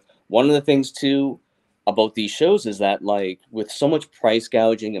and one of the things too about these shows is that, like, with so much price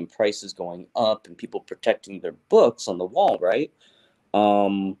gouging and prices going up and people protecting their books on the wall, right?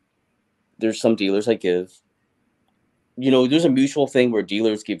 There's some dealers that give. There's a mutual thing where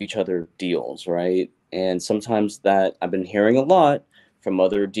dealers give each other deals, right? And sometimes that I've been hearing a lot from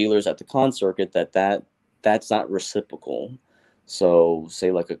other dealers at the con circuit that that's not reciprocal. So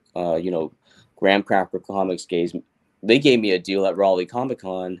say like a you know, Graham Cracker Comics gave me a deal at Raleigh Comic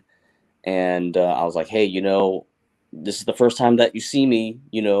Con, and I was like, hey, you know, this is the first time that you see me,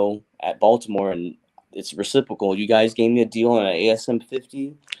 you know, at Baltimore, and it's reciprocal. You guys gave me a deal on an ASM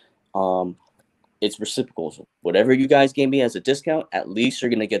 50. It's reciprocal. So whatever you guys gave me as a discount, at least you're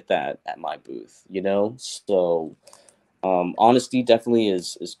gonna get that at my booth, you know. So honesty definitely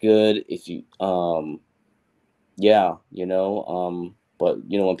is good. If you yeah, you know, but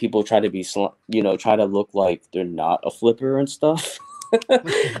you know, when people try to be you know, try to look like they're not a flipper and stuff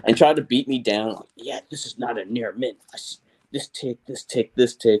and try to beat me down, like, yeah, this is not a near mint, this tick,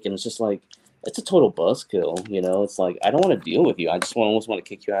 and it's just like, it's a total buzzkill, you know. It's like, I don't want to deal with you. I just almost want to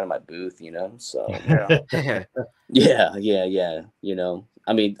kick you out of my booth, you know. So yeah, you know.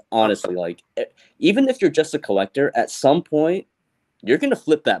 I mean, honestly, like, even if you're just a collector, at some point you're gonna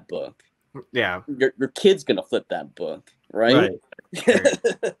flip that book. Yeah, your kid's gonna flip that book, right?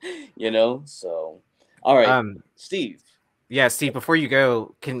 You know. So all right, Steve. Yeah, Steve, before you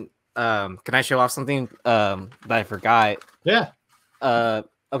go, can I show off something that I forgot? Yeah.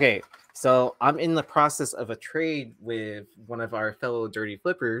 Okay, so I'm in the process of a trade with one of our fellow dirty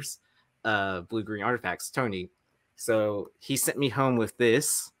flippers, Blue Green Artifacts, Tony. So he sent me home with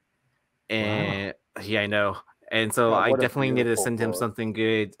this, and yeah, I know. And so I definitely need to send him something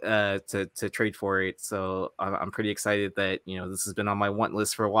good to trade for it. So I'm pretty excited that, you know, this has been on my want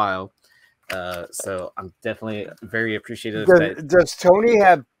list for a while. So I'm definitely very appreciative. Does Tony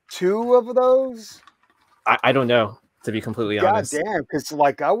have 2 of those? I don't know, to be completely honest. God damn, because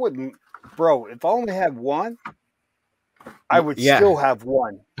like I wouldn't, bro. If I only had 1, I would still have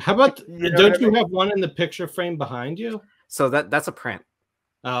 1. How about don't you have one in the picture frame behind you? So that's a print.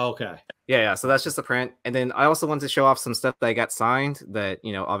 Oh, okay. Yeah. So that's just a print. And then I also wanted to show off some stuff that I got signed that,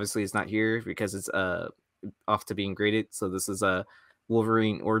 you know, obviously is not here because it's off to being graded. So this is a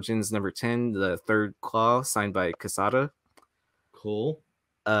Wolverine Origins number 10, the 3rd claw, signed by Casada. Cool.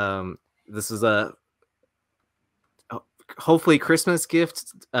 This is a hopefully Christmas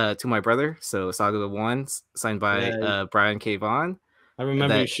gift to my brother. So Saga 1, signed by Brian K. Vaughn. I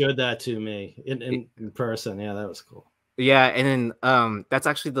remember you showed that to me in person. Yeah, that was cool. Yeah, and then that's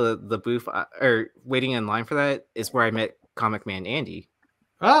actually the booth or waiting in line for that is where I met Comic Man Andy.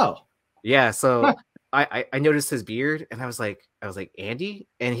 Oh, yeah. So I noticed his beard, and I was like Andy,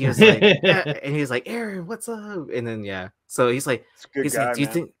 and he was like, and he was like, Aaron, what's up? And then so he's like, do you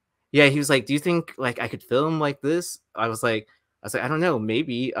think? Yeah, he was like, do you think like I could film like this? I was like, I don't know,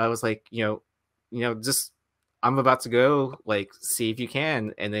 maybe. I was like, you know, just I'm about to go, like, see if you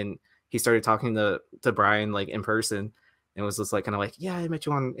can. And then he started talking to Brian like in person. And was just like kind of like, yeah, I met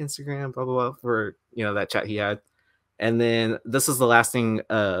you on Instagram, blah, blah, blah, for, you know, that chat he had. And then this is the last thing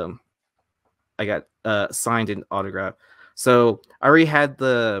I got signed and autographed. So I already had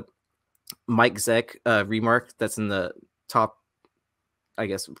the Mike Zeck remark that's in the top, I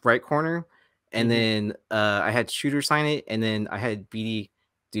guess, right corner. And then I had Shooter sign it. And then I had BD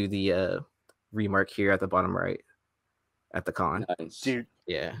do the remark here at the bottom right at the con. Nice. Dude,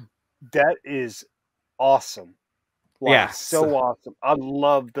 yeah. That is awesome. Like, yeah, so awesome. I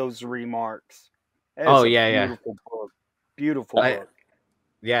love those remarks. Beautiful book. Beautiful book.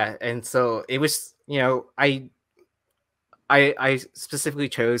 Yeah, and so it was, you know, I specifically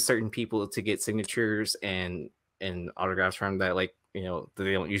chose certain people to get signatures and autographs from that, like, you know,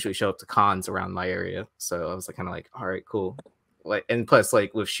 they don't usually show up to cons around my area. So I was like, kind of like, all right, cool. Like, and plus,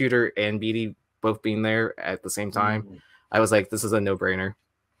 like, with Shooter and BD both being there at the same time, I was like, this is a no-brainer.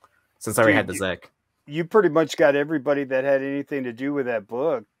 Since I already had the Zek. You pretty much got everybody that had anything to do with that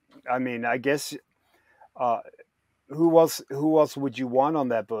book. I mean, I guess who else would you want on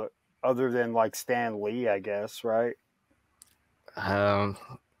that book other than like Stan Lee, I guess, right?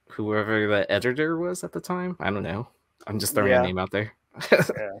 Whoever the editor was at the time. I don't know. I'm just throwing a name out there.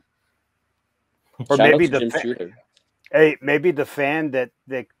 Or maybe maybe the fan that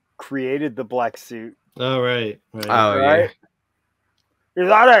created the black suit. Oh, right. Oh, right? He's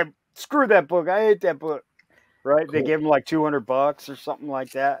all right. Screw that book. I hate that book. Right? Cool. They gave him like $200 or something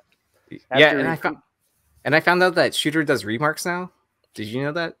like that. Yeah, and I found out that Shooter does remarks now. Did you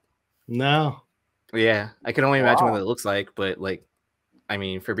know that? No. Yeah, I can only imagine what it looks like, but like, I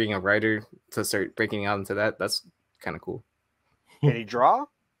mean, for being a writer to start breaking out into that's kind of cool. Can he draw?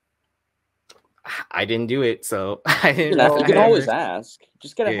 I didn't do it, so I didn't. You can always ask.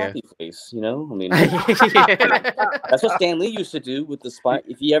 Just get a happy face, you know. I mean, that's what Stan Lee used to do with the Spidey.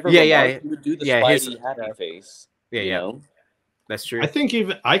 If he ever, he would do the Spidey happy face. Yeah, you know? That's true. I think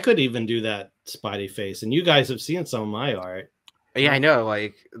I could even do that Spidey face, and you guys have seen some of my art. Yeah, I know.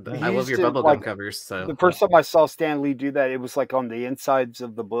 Like, He I love used your to, bubblegum like, covers. So the first time I saw Stan Lee do that, it was like on the insides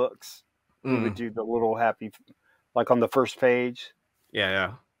of the books. He would Mm, do the little happy, like on the first page.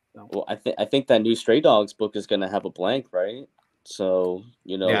 yeah. Well, I think that new Stray Dogs book is gonna have a blank, right? So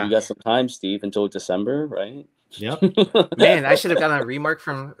you know Yeah. you got some time, Steve, until December, right? Yep. Man, I should have gotten a remark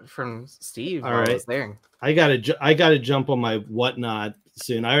from Steve All while I right. was there. I gotta jump on my whatnot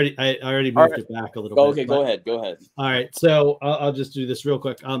soon. I already All moved right. it back a little Go, bit. okay, but- go ahead. Go ahead. All right, so I'll just do this real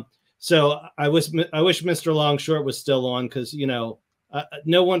quick. So I wish Mr. Longshort was still on, because you know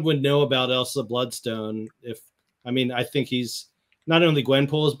no one would know about Elsa Bloodstone if I think he's not only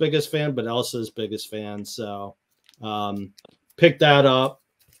Gwenpool's biggest fan but Elsa's biggest fan. So pick that up.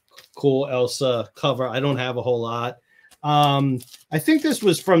 Cool Elsa cover. I don't have a whole lot. I think this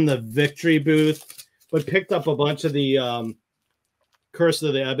was from the Victory booth, but picked up a bunch of the Curse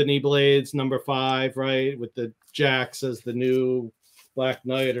of the Ebony Blades #5, right, with the Jax as the new Black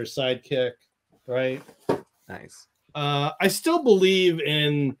Knight or sidekick, right? Nice. I still believe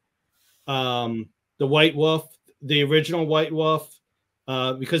in the White Wolf, the original White Wolf,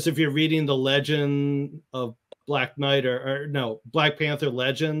 because if you're reading the Legend of Black Knight or no Black Panther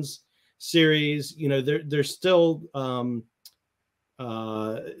Legends series, you know they're still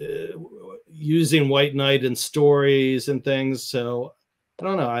using White Knight in stories and things. So I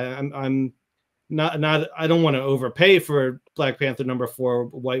don't know. I'm not. I don't want to overpay for Black Panther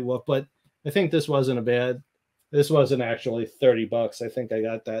 #4 White Wolf, but I think this wasn't a bad. This wasn't actually $30. I think I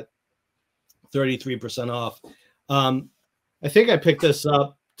got that 33% off. I think I picked this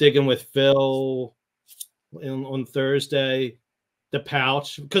up digging with Phil on Thursday. The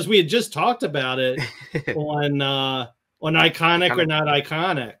pouch, because we had just talked about it on iconic or not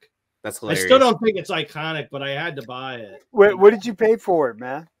iconic. That's hilarious. I still don't think it's iconic, but I had to buy it. What did you pay for it,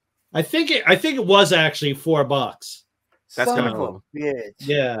 man? I think it was actually $4. That's Son kinda of a cool. bitch.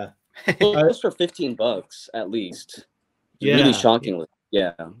 Yeah. Well, just for $15 at least. Yeah. Really shockingly.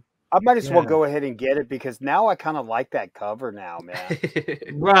 Yeah. I might as well Yeah. go ahead and get it because now I kind of like that cover now, man.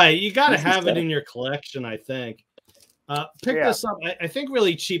 Right. You got to This is have it tough. in your collection, I think. Pick Yeah. this up. I think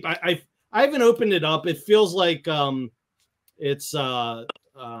really cheap. I haven't opened it up. It feels like it's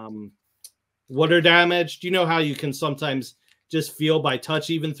water damaged. You know how you can sometimes just feel by touch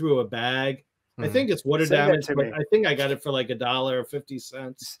even through a bag. I think it's water Send that damaged, to but me. I think I got it for like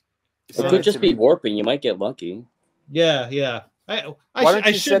 $1.50. It Send could it just to be me. warping. You might get lucky. Yeah. Why don't I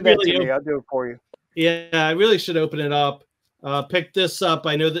you should send that really to me? I'll do it for you. Yeah, I really should open it up. Pick this up.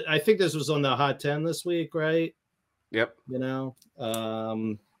 I think this was on the Hot 10 this week, right? Yep. You know,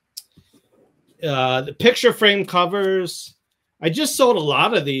 the picture frame covers. I just sold a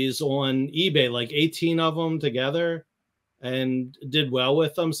lot of these on eBay, like 18 of them together, and did well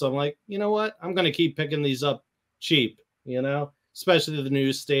with them. So I'm like, you know what? I'm going to keep picking these up cheap, you know, especially the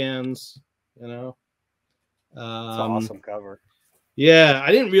newsstands, you know. It's an awesome cover. Yeah,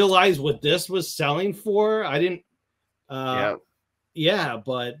 I didn't realize what this was selling for. I didn't. Yeah. Yeah,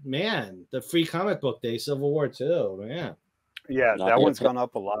 but man, the Free Comic Book Day Civil War II, man. Yeah, Not that yet. one's gone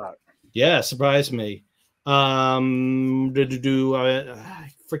up a lot. Yeah, surprised me. I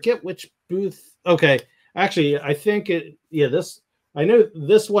forget which booth. Okay, actually, I think it. Yeah, this. I know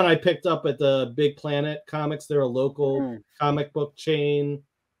this one I picked up at the Big Planet Comics. They're a local comic book chain.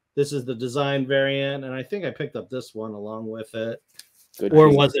 This is the design variant, and I think I picked up this one along with it. Good Or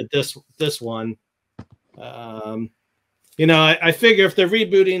piece. was it this one? You know, I figure if they're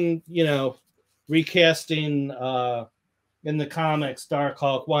rebooting, you know, recasting in the comics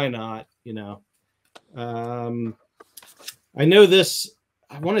Darkhawk, why not? You know, I know this.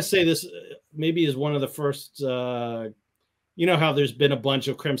 I want to say this maybe is one of the first. You know how there's been a bunch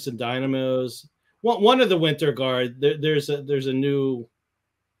of Crimson Dynamos. One of the Winter Guard. There's a new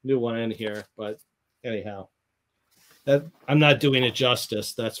one in here, but anyhow. That I'm not doing it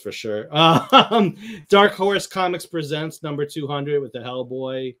justice, that's for sure. Dark Horse Comics presents number 200 with the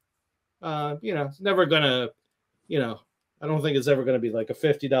Hellboy. You know, it's never gonna, you know, I don't think it's ever gonna be like a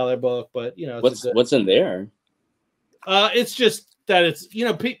 $50 book, but you know, it's What's in there? it's just that it's, you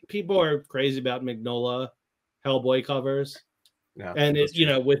know, people are crazy about Mignola Hellboy covers, Yeah, and that's it, you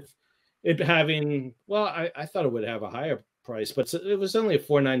true. know, with it having, well, I thought it would have a higher price, but it was only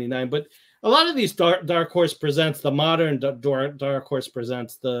 $4.99. But a lot of these Dark Horse presents, the modern Dark Horse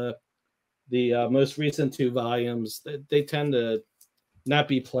presents, the most recent 2 volumes, they tend to not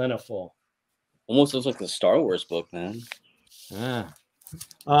be plentiful. Almost looks like the Star Wars book, man.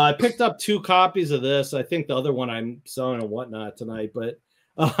 I picked up 2 copies of this. I think the other one I'm selling and whatnot tonight, but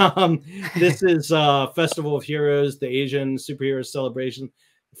this is Festival of Heroes, the Asian superhero celebration.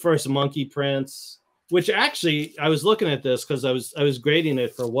 First Monkey Prince. which actually I was looking at this because I was grading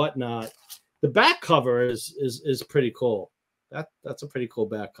it for Whatnot. The back cover is pretty cool. That's a pretty cool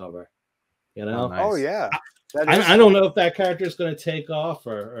back cover. You know? Oh, nice. Oh yeah. I don't know if that character is going to take off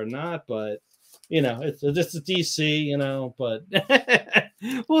or not, but you know, it's DC, you know, but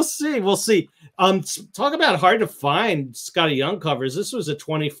we'll see. We'll see. Talk about hard to find Scotty Young covers. This was a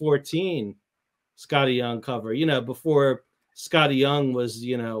 2014 Scotty Young cover, you know, before Scotty Young was,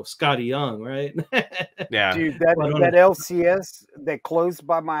 you know, Scotty Young, right? Yeah. Dude, that LCS that closed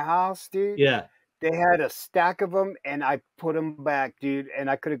by my house, dude. Yeah. They had a stack of them, and I put them back, dude. And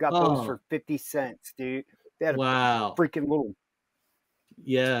I could have got those for 50 cents, dude. They had a freaking little.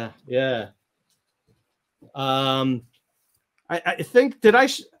 Yeah, yeah. I think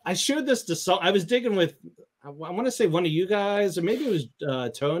I showed this to some. I was digging with. I want to say one of you guys, or maybe it was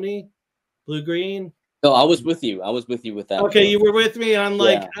Tony, Blue Green. No, I was with you. I was with you with that. Okay, you were with me, and I'm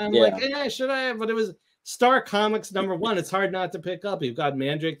like, yeah, should I have? But it was Star Comics #1. It's hard not to pick up. You've got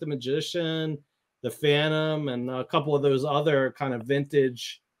Mandrake the Magician, the Phantom, and a couple of those other kind of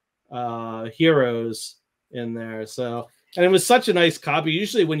vintage heroes in there. So, and it was such a nice copy.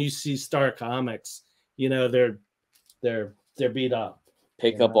 Usually, when you see Star Comics, you know they're beat up.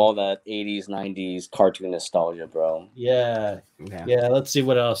 Pick up all that 80s, 90s cartoon nostalgia, bro. Yeah. Let's see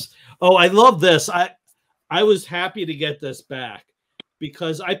what else. Oh, I love this. I was happy to get this back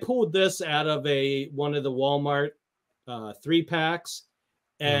because I pulled this out of one of the Walmart 3-packs,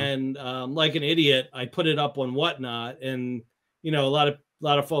 and like an idiot, I put it up on Whatnot, and you know, a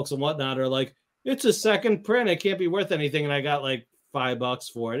lot of folks on Whatnot are like, it's a second print, it can't be worth anything, and I got like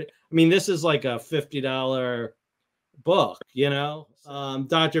 $5 for it. I mean, this is like a $50 book, you know.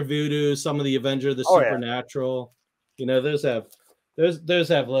 Dr. Voodoo, some of the Avenger, the Supernatural, you know, those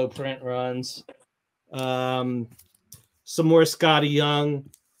have low print runs. Some more Scotty Young.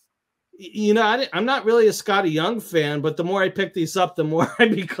 You know, I'm not really a Scotty Young fan, but the more I pick these up, the more I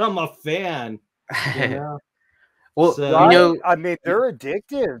become a fan. You know? Well, so, you know, I mean, they're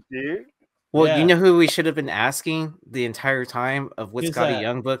addictive, dude. Well, you know who we should have been asking the entire time of what Scotty that?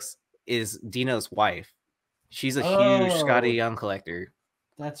 Young books is? Dino's wife. She's a huge Scotty Young collector.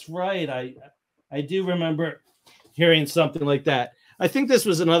 That's right. I do remember hearing something like that. I think this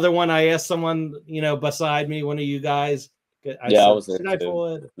was another one. I asked someone, you know, beside me, one of you guys. I was there. Should I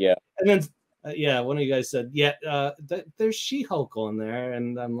pull it? Yeah. And then, one of you guys said, there's She-Hulk on there,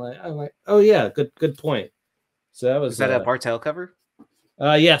 and I'm like, oh yeah, good point. So that was. Is that a Bartel cover?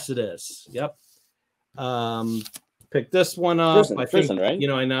 Yes, it is. Yep. Pick this one up. I think, right? you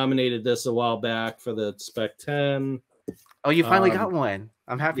know, I nominated this a while back for the Spec 10. Oh, you finally got one.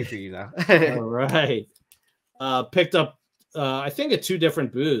 I'm happy for you now. All right. Picked up, I think, at 2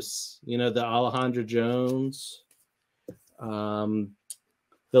 different booths. You know, the Alejandra Jones, the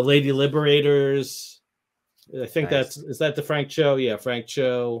Lady Liberators. I think is that the Frank Cho? Yeah, Frank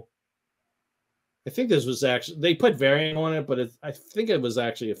Cho. I think this was actually, they put variant on it, but I think it was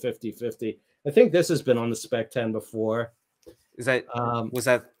actually a 50-50. I think this has been on the Spec 10 before. Is that was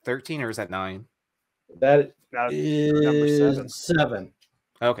that 13 or is that 9? That is number 7.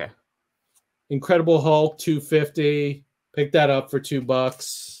 Okay. Incredible Hulk 250. Pick that up for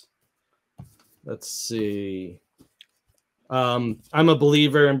 $2. Let's see. I'm a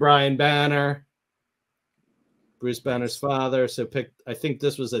believer in Brian Banner, Bruce Banner's father. So I think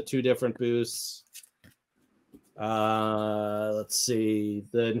this was at 2 different booths. Let's see.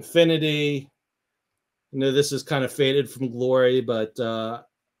 The Infinity. You know, this is kind of faded from glory, but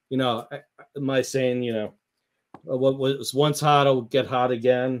you know, my saying, you know, what was once hot will get hot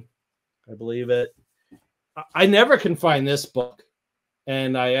again. I believe it. I never can find this book,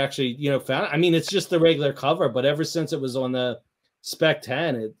 and I actually, you know, found. I mean, it's just the regular cover, but ever since it was on the Spec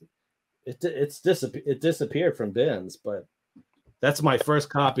 10, it disappeared from bins. But that's my first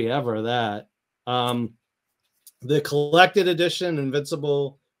copy ever of that. The collected edition,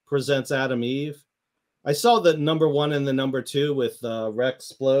 Invincible presents Adam Eve. I saw the #1 and the #2 with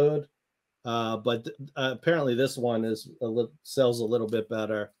Rexplode, but apparently this one sells a little bit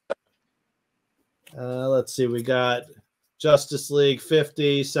better. Let's see, we got Justice League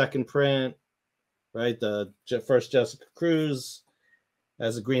 50, second print, right? The first Jessica Cruz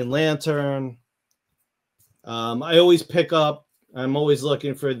as a Green Lantern. I always pick up. I'm always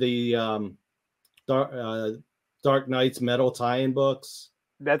looking for the Dark Knight's metal tie-in books.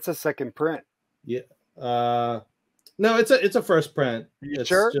 That's a second print. Yeah. No, it's a first print. You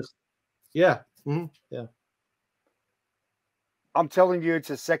sure? Yeah. Mm-hmm. Yeah. I'm telling you, it's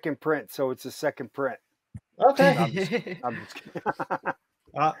a second print, so it's a second print. Okay. I'm just kidding.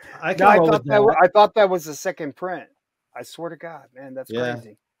 I thought that was a second print. I swear to God, man, that's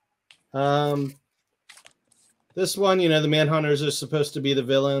crazy. This one, the Manhunters are supposed to be the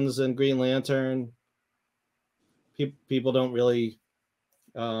villains in Green Lantern. People don't really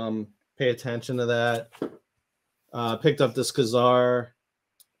pay attention to that. Picked up this Khazar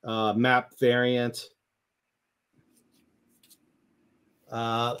map variant.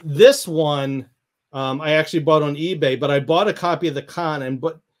 This one I actually bought on eBay, but I bought a copy of the con,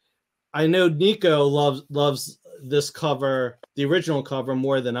 but I know Nico loves this cover, the original cover,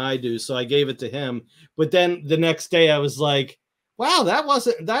 more than I do, so I gave it to him. But then the next day I was like, wow,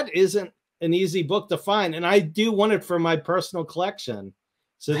 that isn't an easy book to find, and I do want it for my personal collection.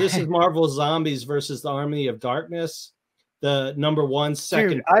 So this is Marvel Zombies versus the Army of Darkness, the #1 second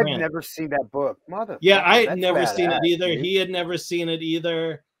Dude, print. I've never seen that book. Yeah, I had never seen it either. Dude. He had never seen it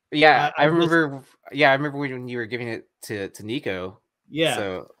either. Yeah, I remember. Yeah, I remember when you were giving it to Nico. Yeah.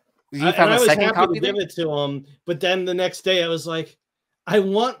 So you found a second copy to give it to him, but then the next day I was like, I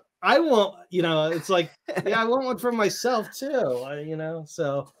want, it's like, yeah, I want one for myself too.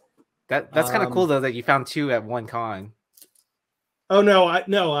 So that's kind of cool though that you found 2 at one con. Oh no,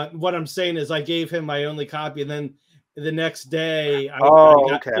 what I'm saying is I gave him my only copy, and then the next day, it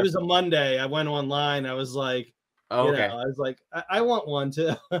was a Monday. I went online. I was like, I was like, I want one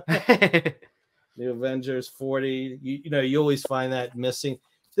too. The Avengers 40. You always find that missing.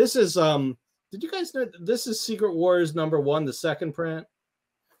 This is did you guys know this is Secret Wars #1, the second print?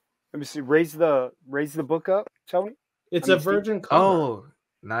 Let me see. Raise the book up, Tony. It's a virgin cover. Oh,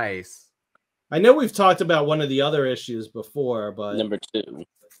 nice. I know we've talked about one of the other issues before, but #2.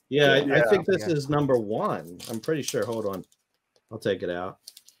 Yeah, I think this is #1. I'm pretty sure. Hold on. I'll take it out.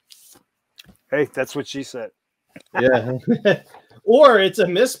 Hey, that's what she said. Yeah. Or it's a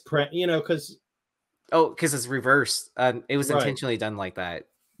misprint, because it's reversed. It was intentionally done like that.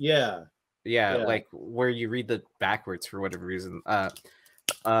 Yeah, like where you read the backwards for whatever reason. I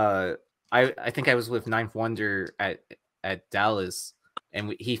think I was with Ninth Wonder at Dallas,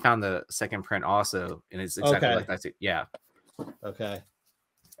 and he found the second print also, and it's exactly like that too. Yeah. Okay.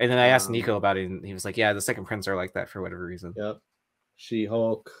 And then I asked Nico about it, and he was like, "Yeah, the second prints are like that for whatever reason." Yep.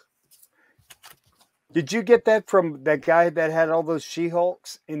 She-Hulk. Did you get that from that guy that had all those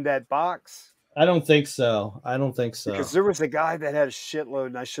She-Hulks in that box? I don't think so. Because there was a guy that had a shitload,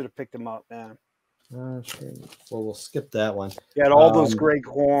 and I should have picked him up, man. Sure. Well, we'll skip that one. He had all those great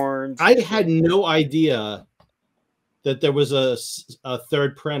horns. I had no idea that there was a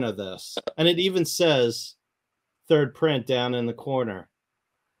third print of this, and it even says third print down in the corner.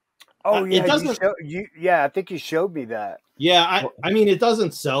 Oh yeah, I think you showed me that. Yeah, I mean, it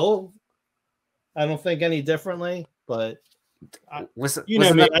doesn't sell. I don't think any differently, but I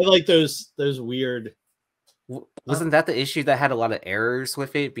like those weird. Wasn't that the issue that had a lot of errors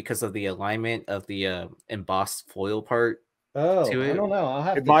with it because of the alignment of the embossed foil part? Oh, I don't know. I'll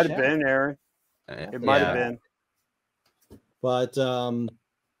have it might have been, Aaron. It might have been. But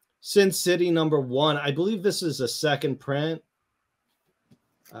Sin City #1, I believe this is a second print.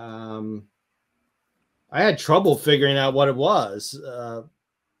 I had trouble figuring out what it was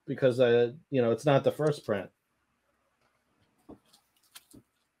because it's not the first print.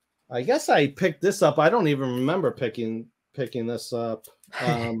 I guess I picked this up. I don't even remember picking this up.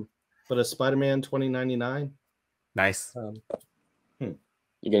 But a Spider-Man 2099. Nice. You're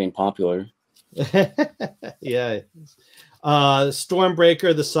getting popular. Yeah.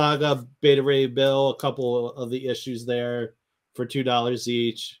 Stormbreaker, the Saga, Beta Ray Bill, a couple of the issues there for $2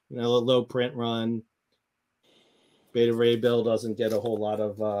 each. A low print run. Beta Ray Bill doesn't get a whole lot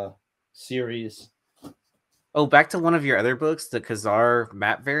of series. Oh, back to one of your other books, the Khazar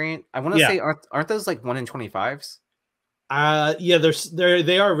map variant. I want to say, aren't those like 1 in 25s? Yeah,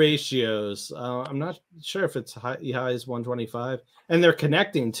 they are ratios. I'm not sure if it's high as 125, and they're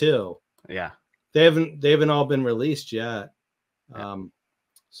connecting too. Yeah, they haven't all been released yet. Yeah.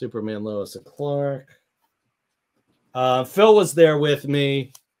 Superman, Lois and Clark. Phil was there with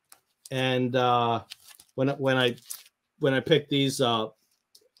me, and when I picked these up,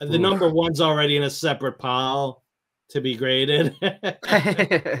 the #1's already in a separate pile to be graded.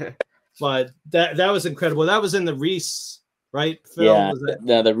 But that was incredible. That was in the Reese, right, Phil?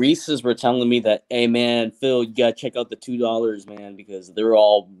 Yeah, the Reese's were telling me that, hey, man, Phil, you got to check out the $2, man, because they're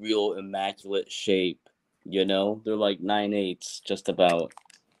all real immaculate shape. They're like 9/8, just about.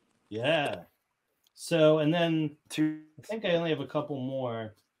 Yeah. So, and then I think I only have a couple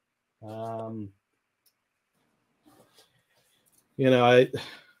more. I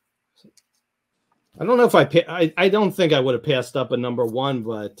don't know if I don't think I would have passed up a #1,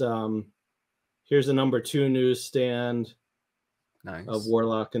 but here's a #2 newsstand of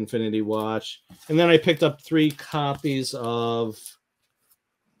Warlock Infinity Watch. And then I picked up 3 copies of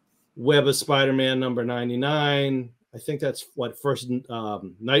Web of Spider-Man number 99. I think that's what first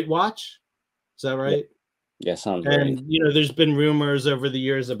Night Watch. Is that right? Yeah, sounds and right. you know, there's been rumors over the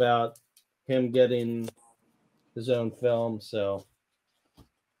years about him getting his own film. So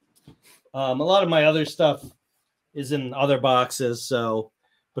a lot of my other stuff is in other boxes. So,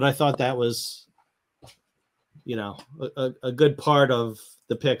 but I thought that was, you know, a good part of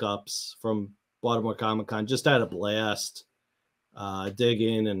the pickups from Baltimore Comic-Con. Just had a blast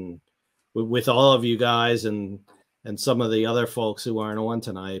digging and with all of you guys and some of the other folks who aren't on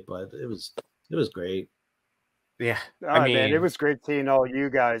tonight. But it was great. Yeah, I mean, man, it was great seeing all you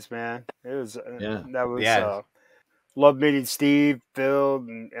guys, man. It was love meeting Steve, Phil,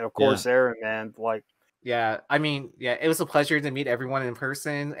 and of course Aaron, man. Like, yeah, I mean, yeah, it was a pleasure to meet everyone in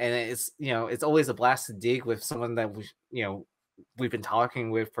person, and it's, you know, it's always a blast to dig with someone that we've been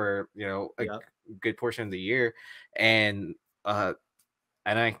talking with for, you know, a good portion of the year, and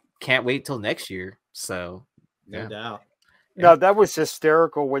I can't wait till next year. So no doubt. No, that was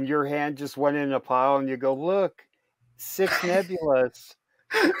hysterical when your hand just went in a pile and you go, look, 6 nebulas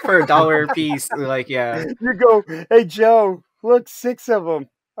for $1 a piece. Like, yeah, you go, hey Joe, look, 6 of them.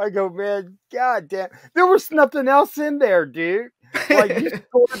 I go, man, god damn, there was nothing else in there, dude. Like, you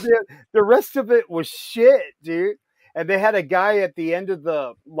scored the rest of it was shit, dude. And they had a guy at the end of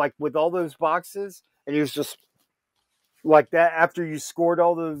the, like, with all those boxes, and he was just like that. After you scored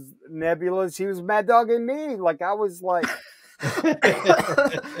all those nebulas, he was mad dogging me. Like, I was like,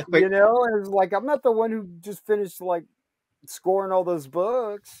 you know, and it was like, I'm not the one who just finished like scoring all those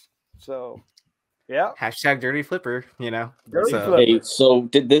books. So yeah, hashtag dirty flipper, you know. Flipper. Hey, so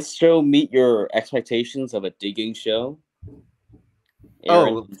did this show meet your expectations of a digging show?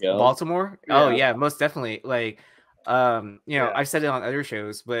 Aaron, Baltimore? Yeah. Oh yeah, most definitely. Like, you know, I've said it on other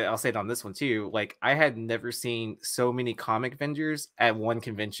shows, but I'll say it on this one too. Like, I had never seen so many comic vendors at one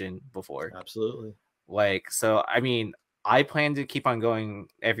convention before. Absolutely. Like, so I mean, I plan to keep on going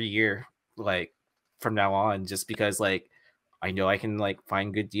every year, like, from now on, just because, like, I know I can, like,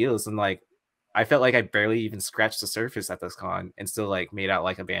 find good deals. And, like, I felt like I barely even scratched the surface at this con and still, like, made out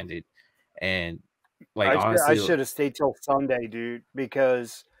like a bandit. And, like, honestly, I should have stayed till Sunday, dude,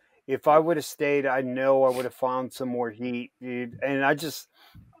 because if I would have stayed, I know I would have found some more heat, dude. And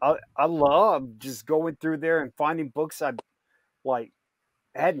I love just going through there and finding books I, like,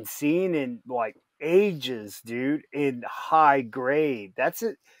 hadn't seen in, like, ages, dude, in high grade. That's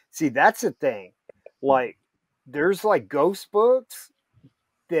it. See, that's the thing. Like, there's like ghost books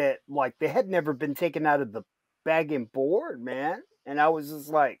that, like, they had never been taken out of the bag and board, man. And I was just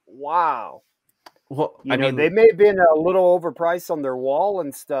like, wow. Well, I mean, they may have been a little overpriced on their wall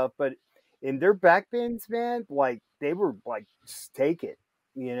and stuff, but in their back bins, man, like, they were like, just take it,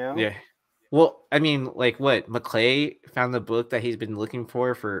 you know? Yeah. Well, I mean, like, what, McClay found the book that he's been looking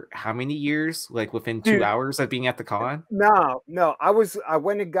for how many years? Like, within 2 hours of being at the con? No. I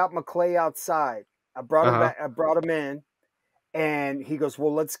went and got McClay outside. I brought him back. I brought him in, and he goes,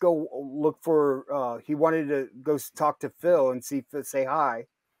 well, let's go look for, he wanted to go talk to Phil and say hi.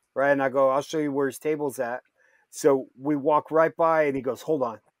 Right. And I go, I'll show you where his table's at. So we walk right by, and he goes, hold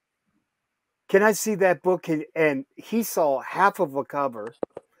on. Can I see that book? And he saw half of a cover,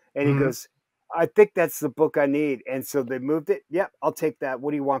 and he goes, I think that's the book I need. And so they moved it. Yep, I'll take that.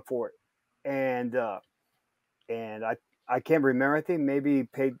 What do you want for it? And I can't remember. I think maybe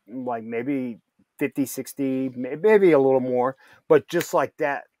paid like maybe 50, 60, maybe a little more. But just like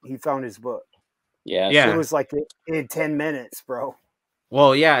that, he found his book. Yeah. It was like in 10 minutes, bro.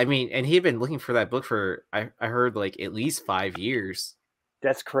 Well, yeah, I mean, and he'd been looking for that book for, I heard, like, at least 5 years.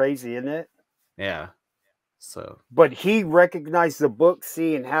 That's crazy, isn't it? Yeah. So. But he recognized the book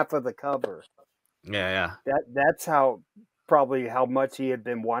seeing half of the cover. Yeah. That's probably how much he had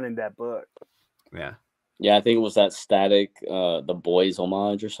been wanting that book. Yeah. Yeah, I think it was that Static, the Boys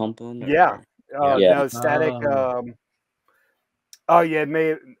homage or something. Yeah. No, Static. Oh yeah,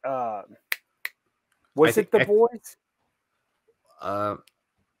 may was it the Boys?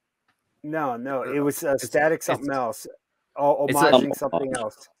 No, it was Static something else. Homaging something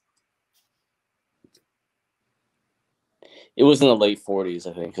else. It was in the late 40s,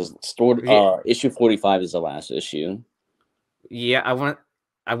 I think, because issue 45 is the last issue. Yeah, I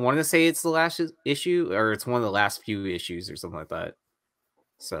want to say it's the last issue, or it's one of the last few issues or something like that.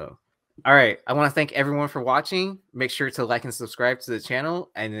 So, all right. I want to thank everyone for watching. Make sure to like and subscribe to the channel.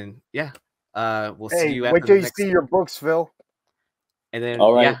 And then, we'll see you at wait till you see your books, Phil. And then,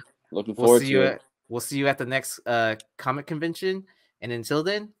 all right. Looking forward to it. We'll see you at the next comic convention. And until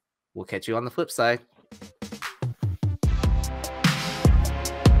then, we'll catch you on the flip side.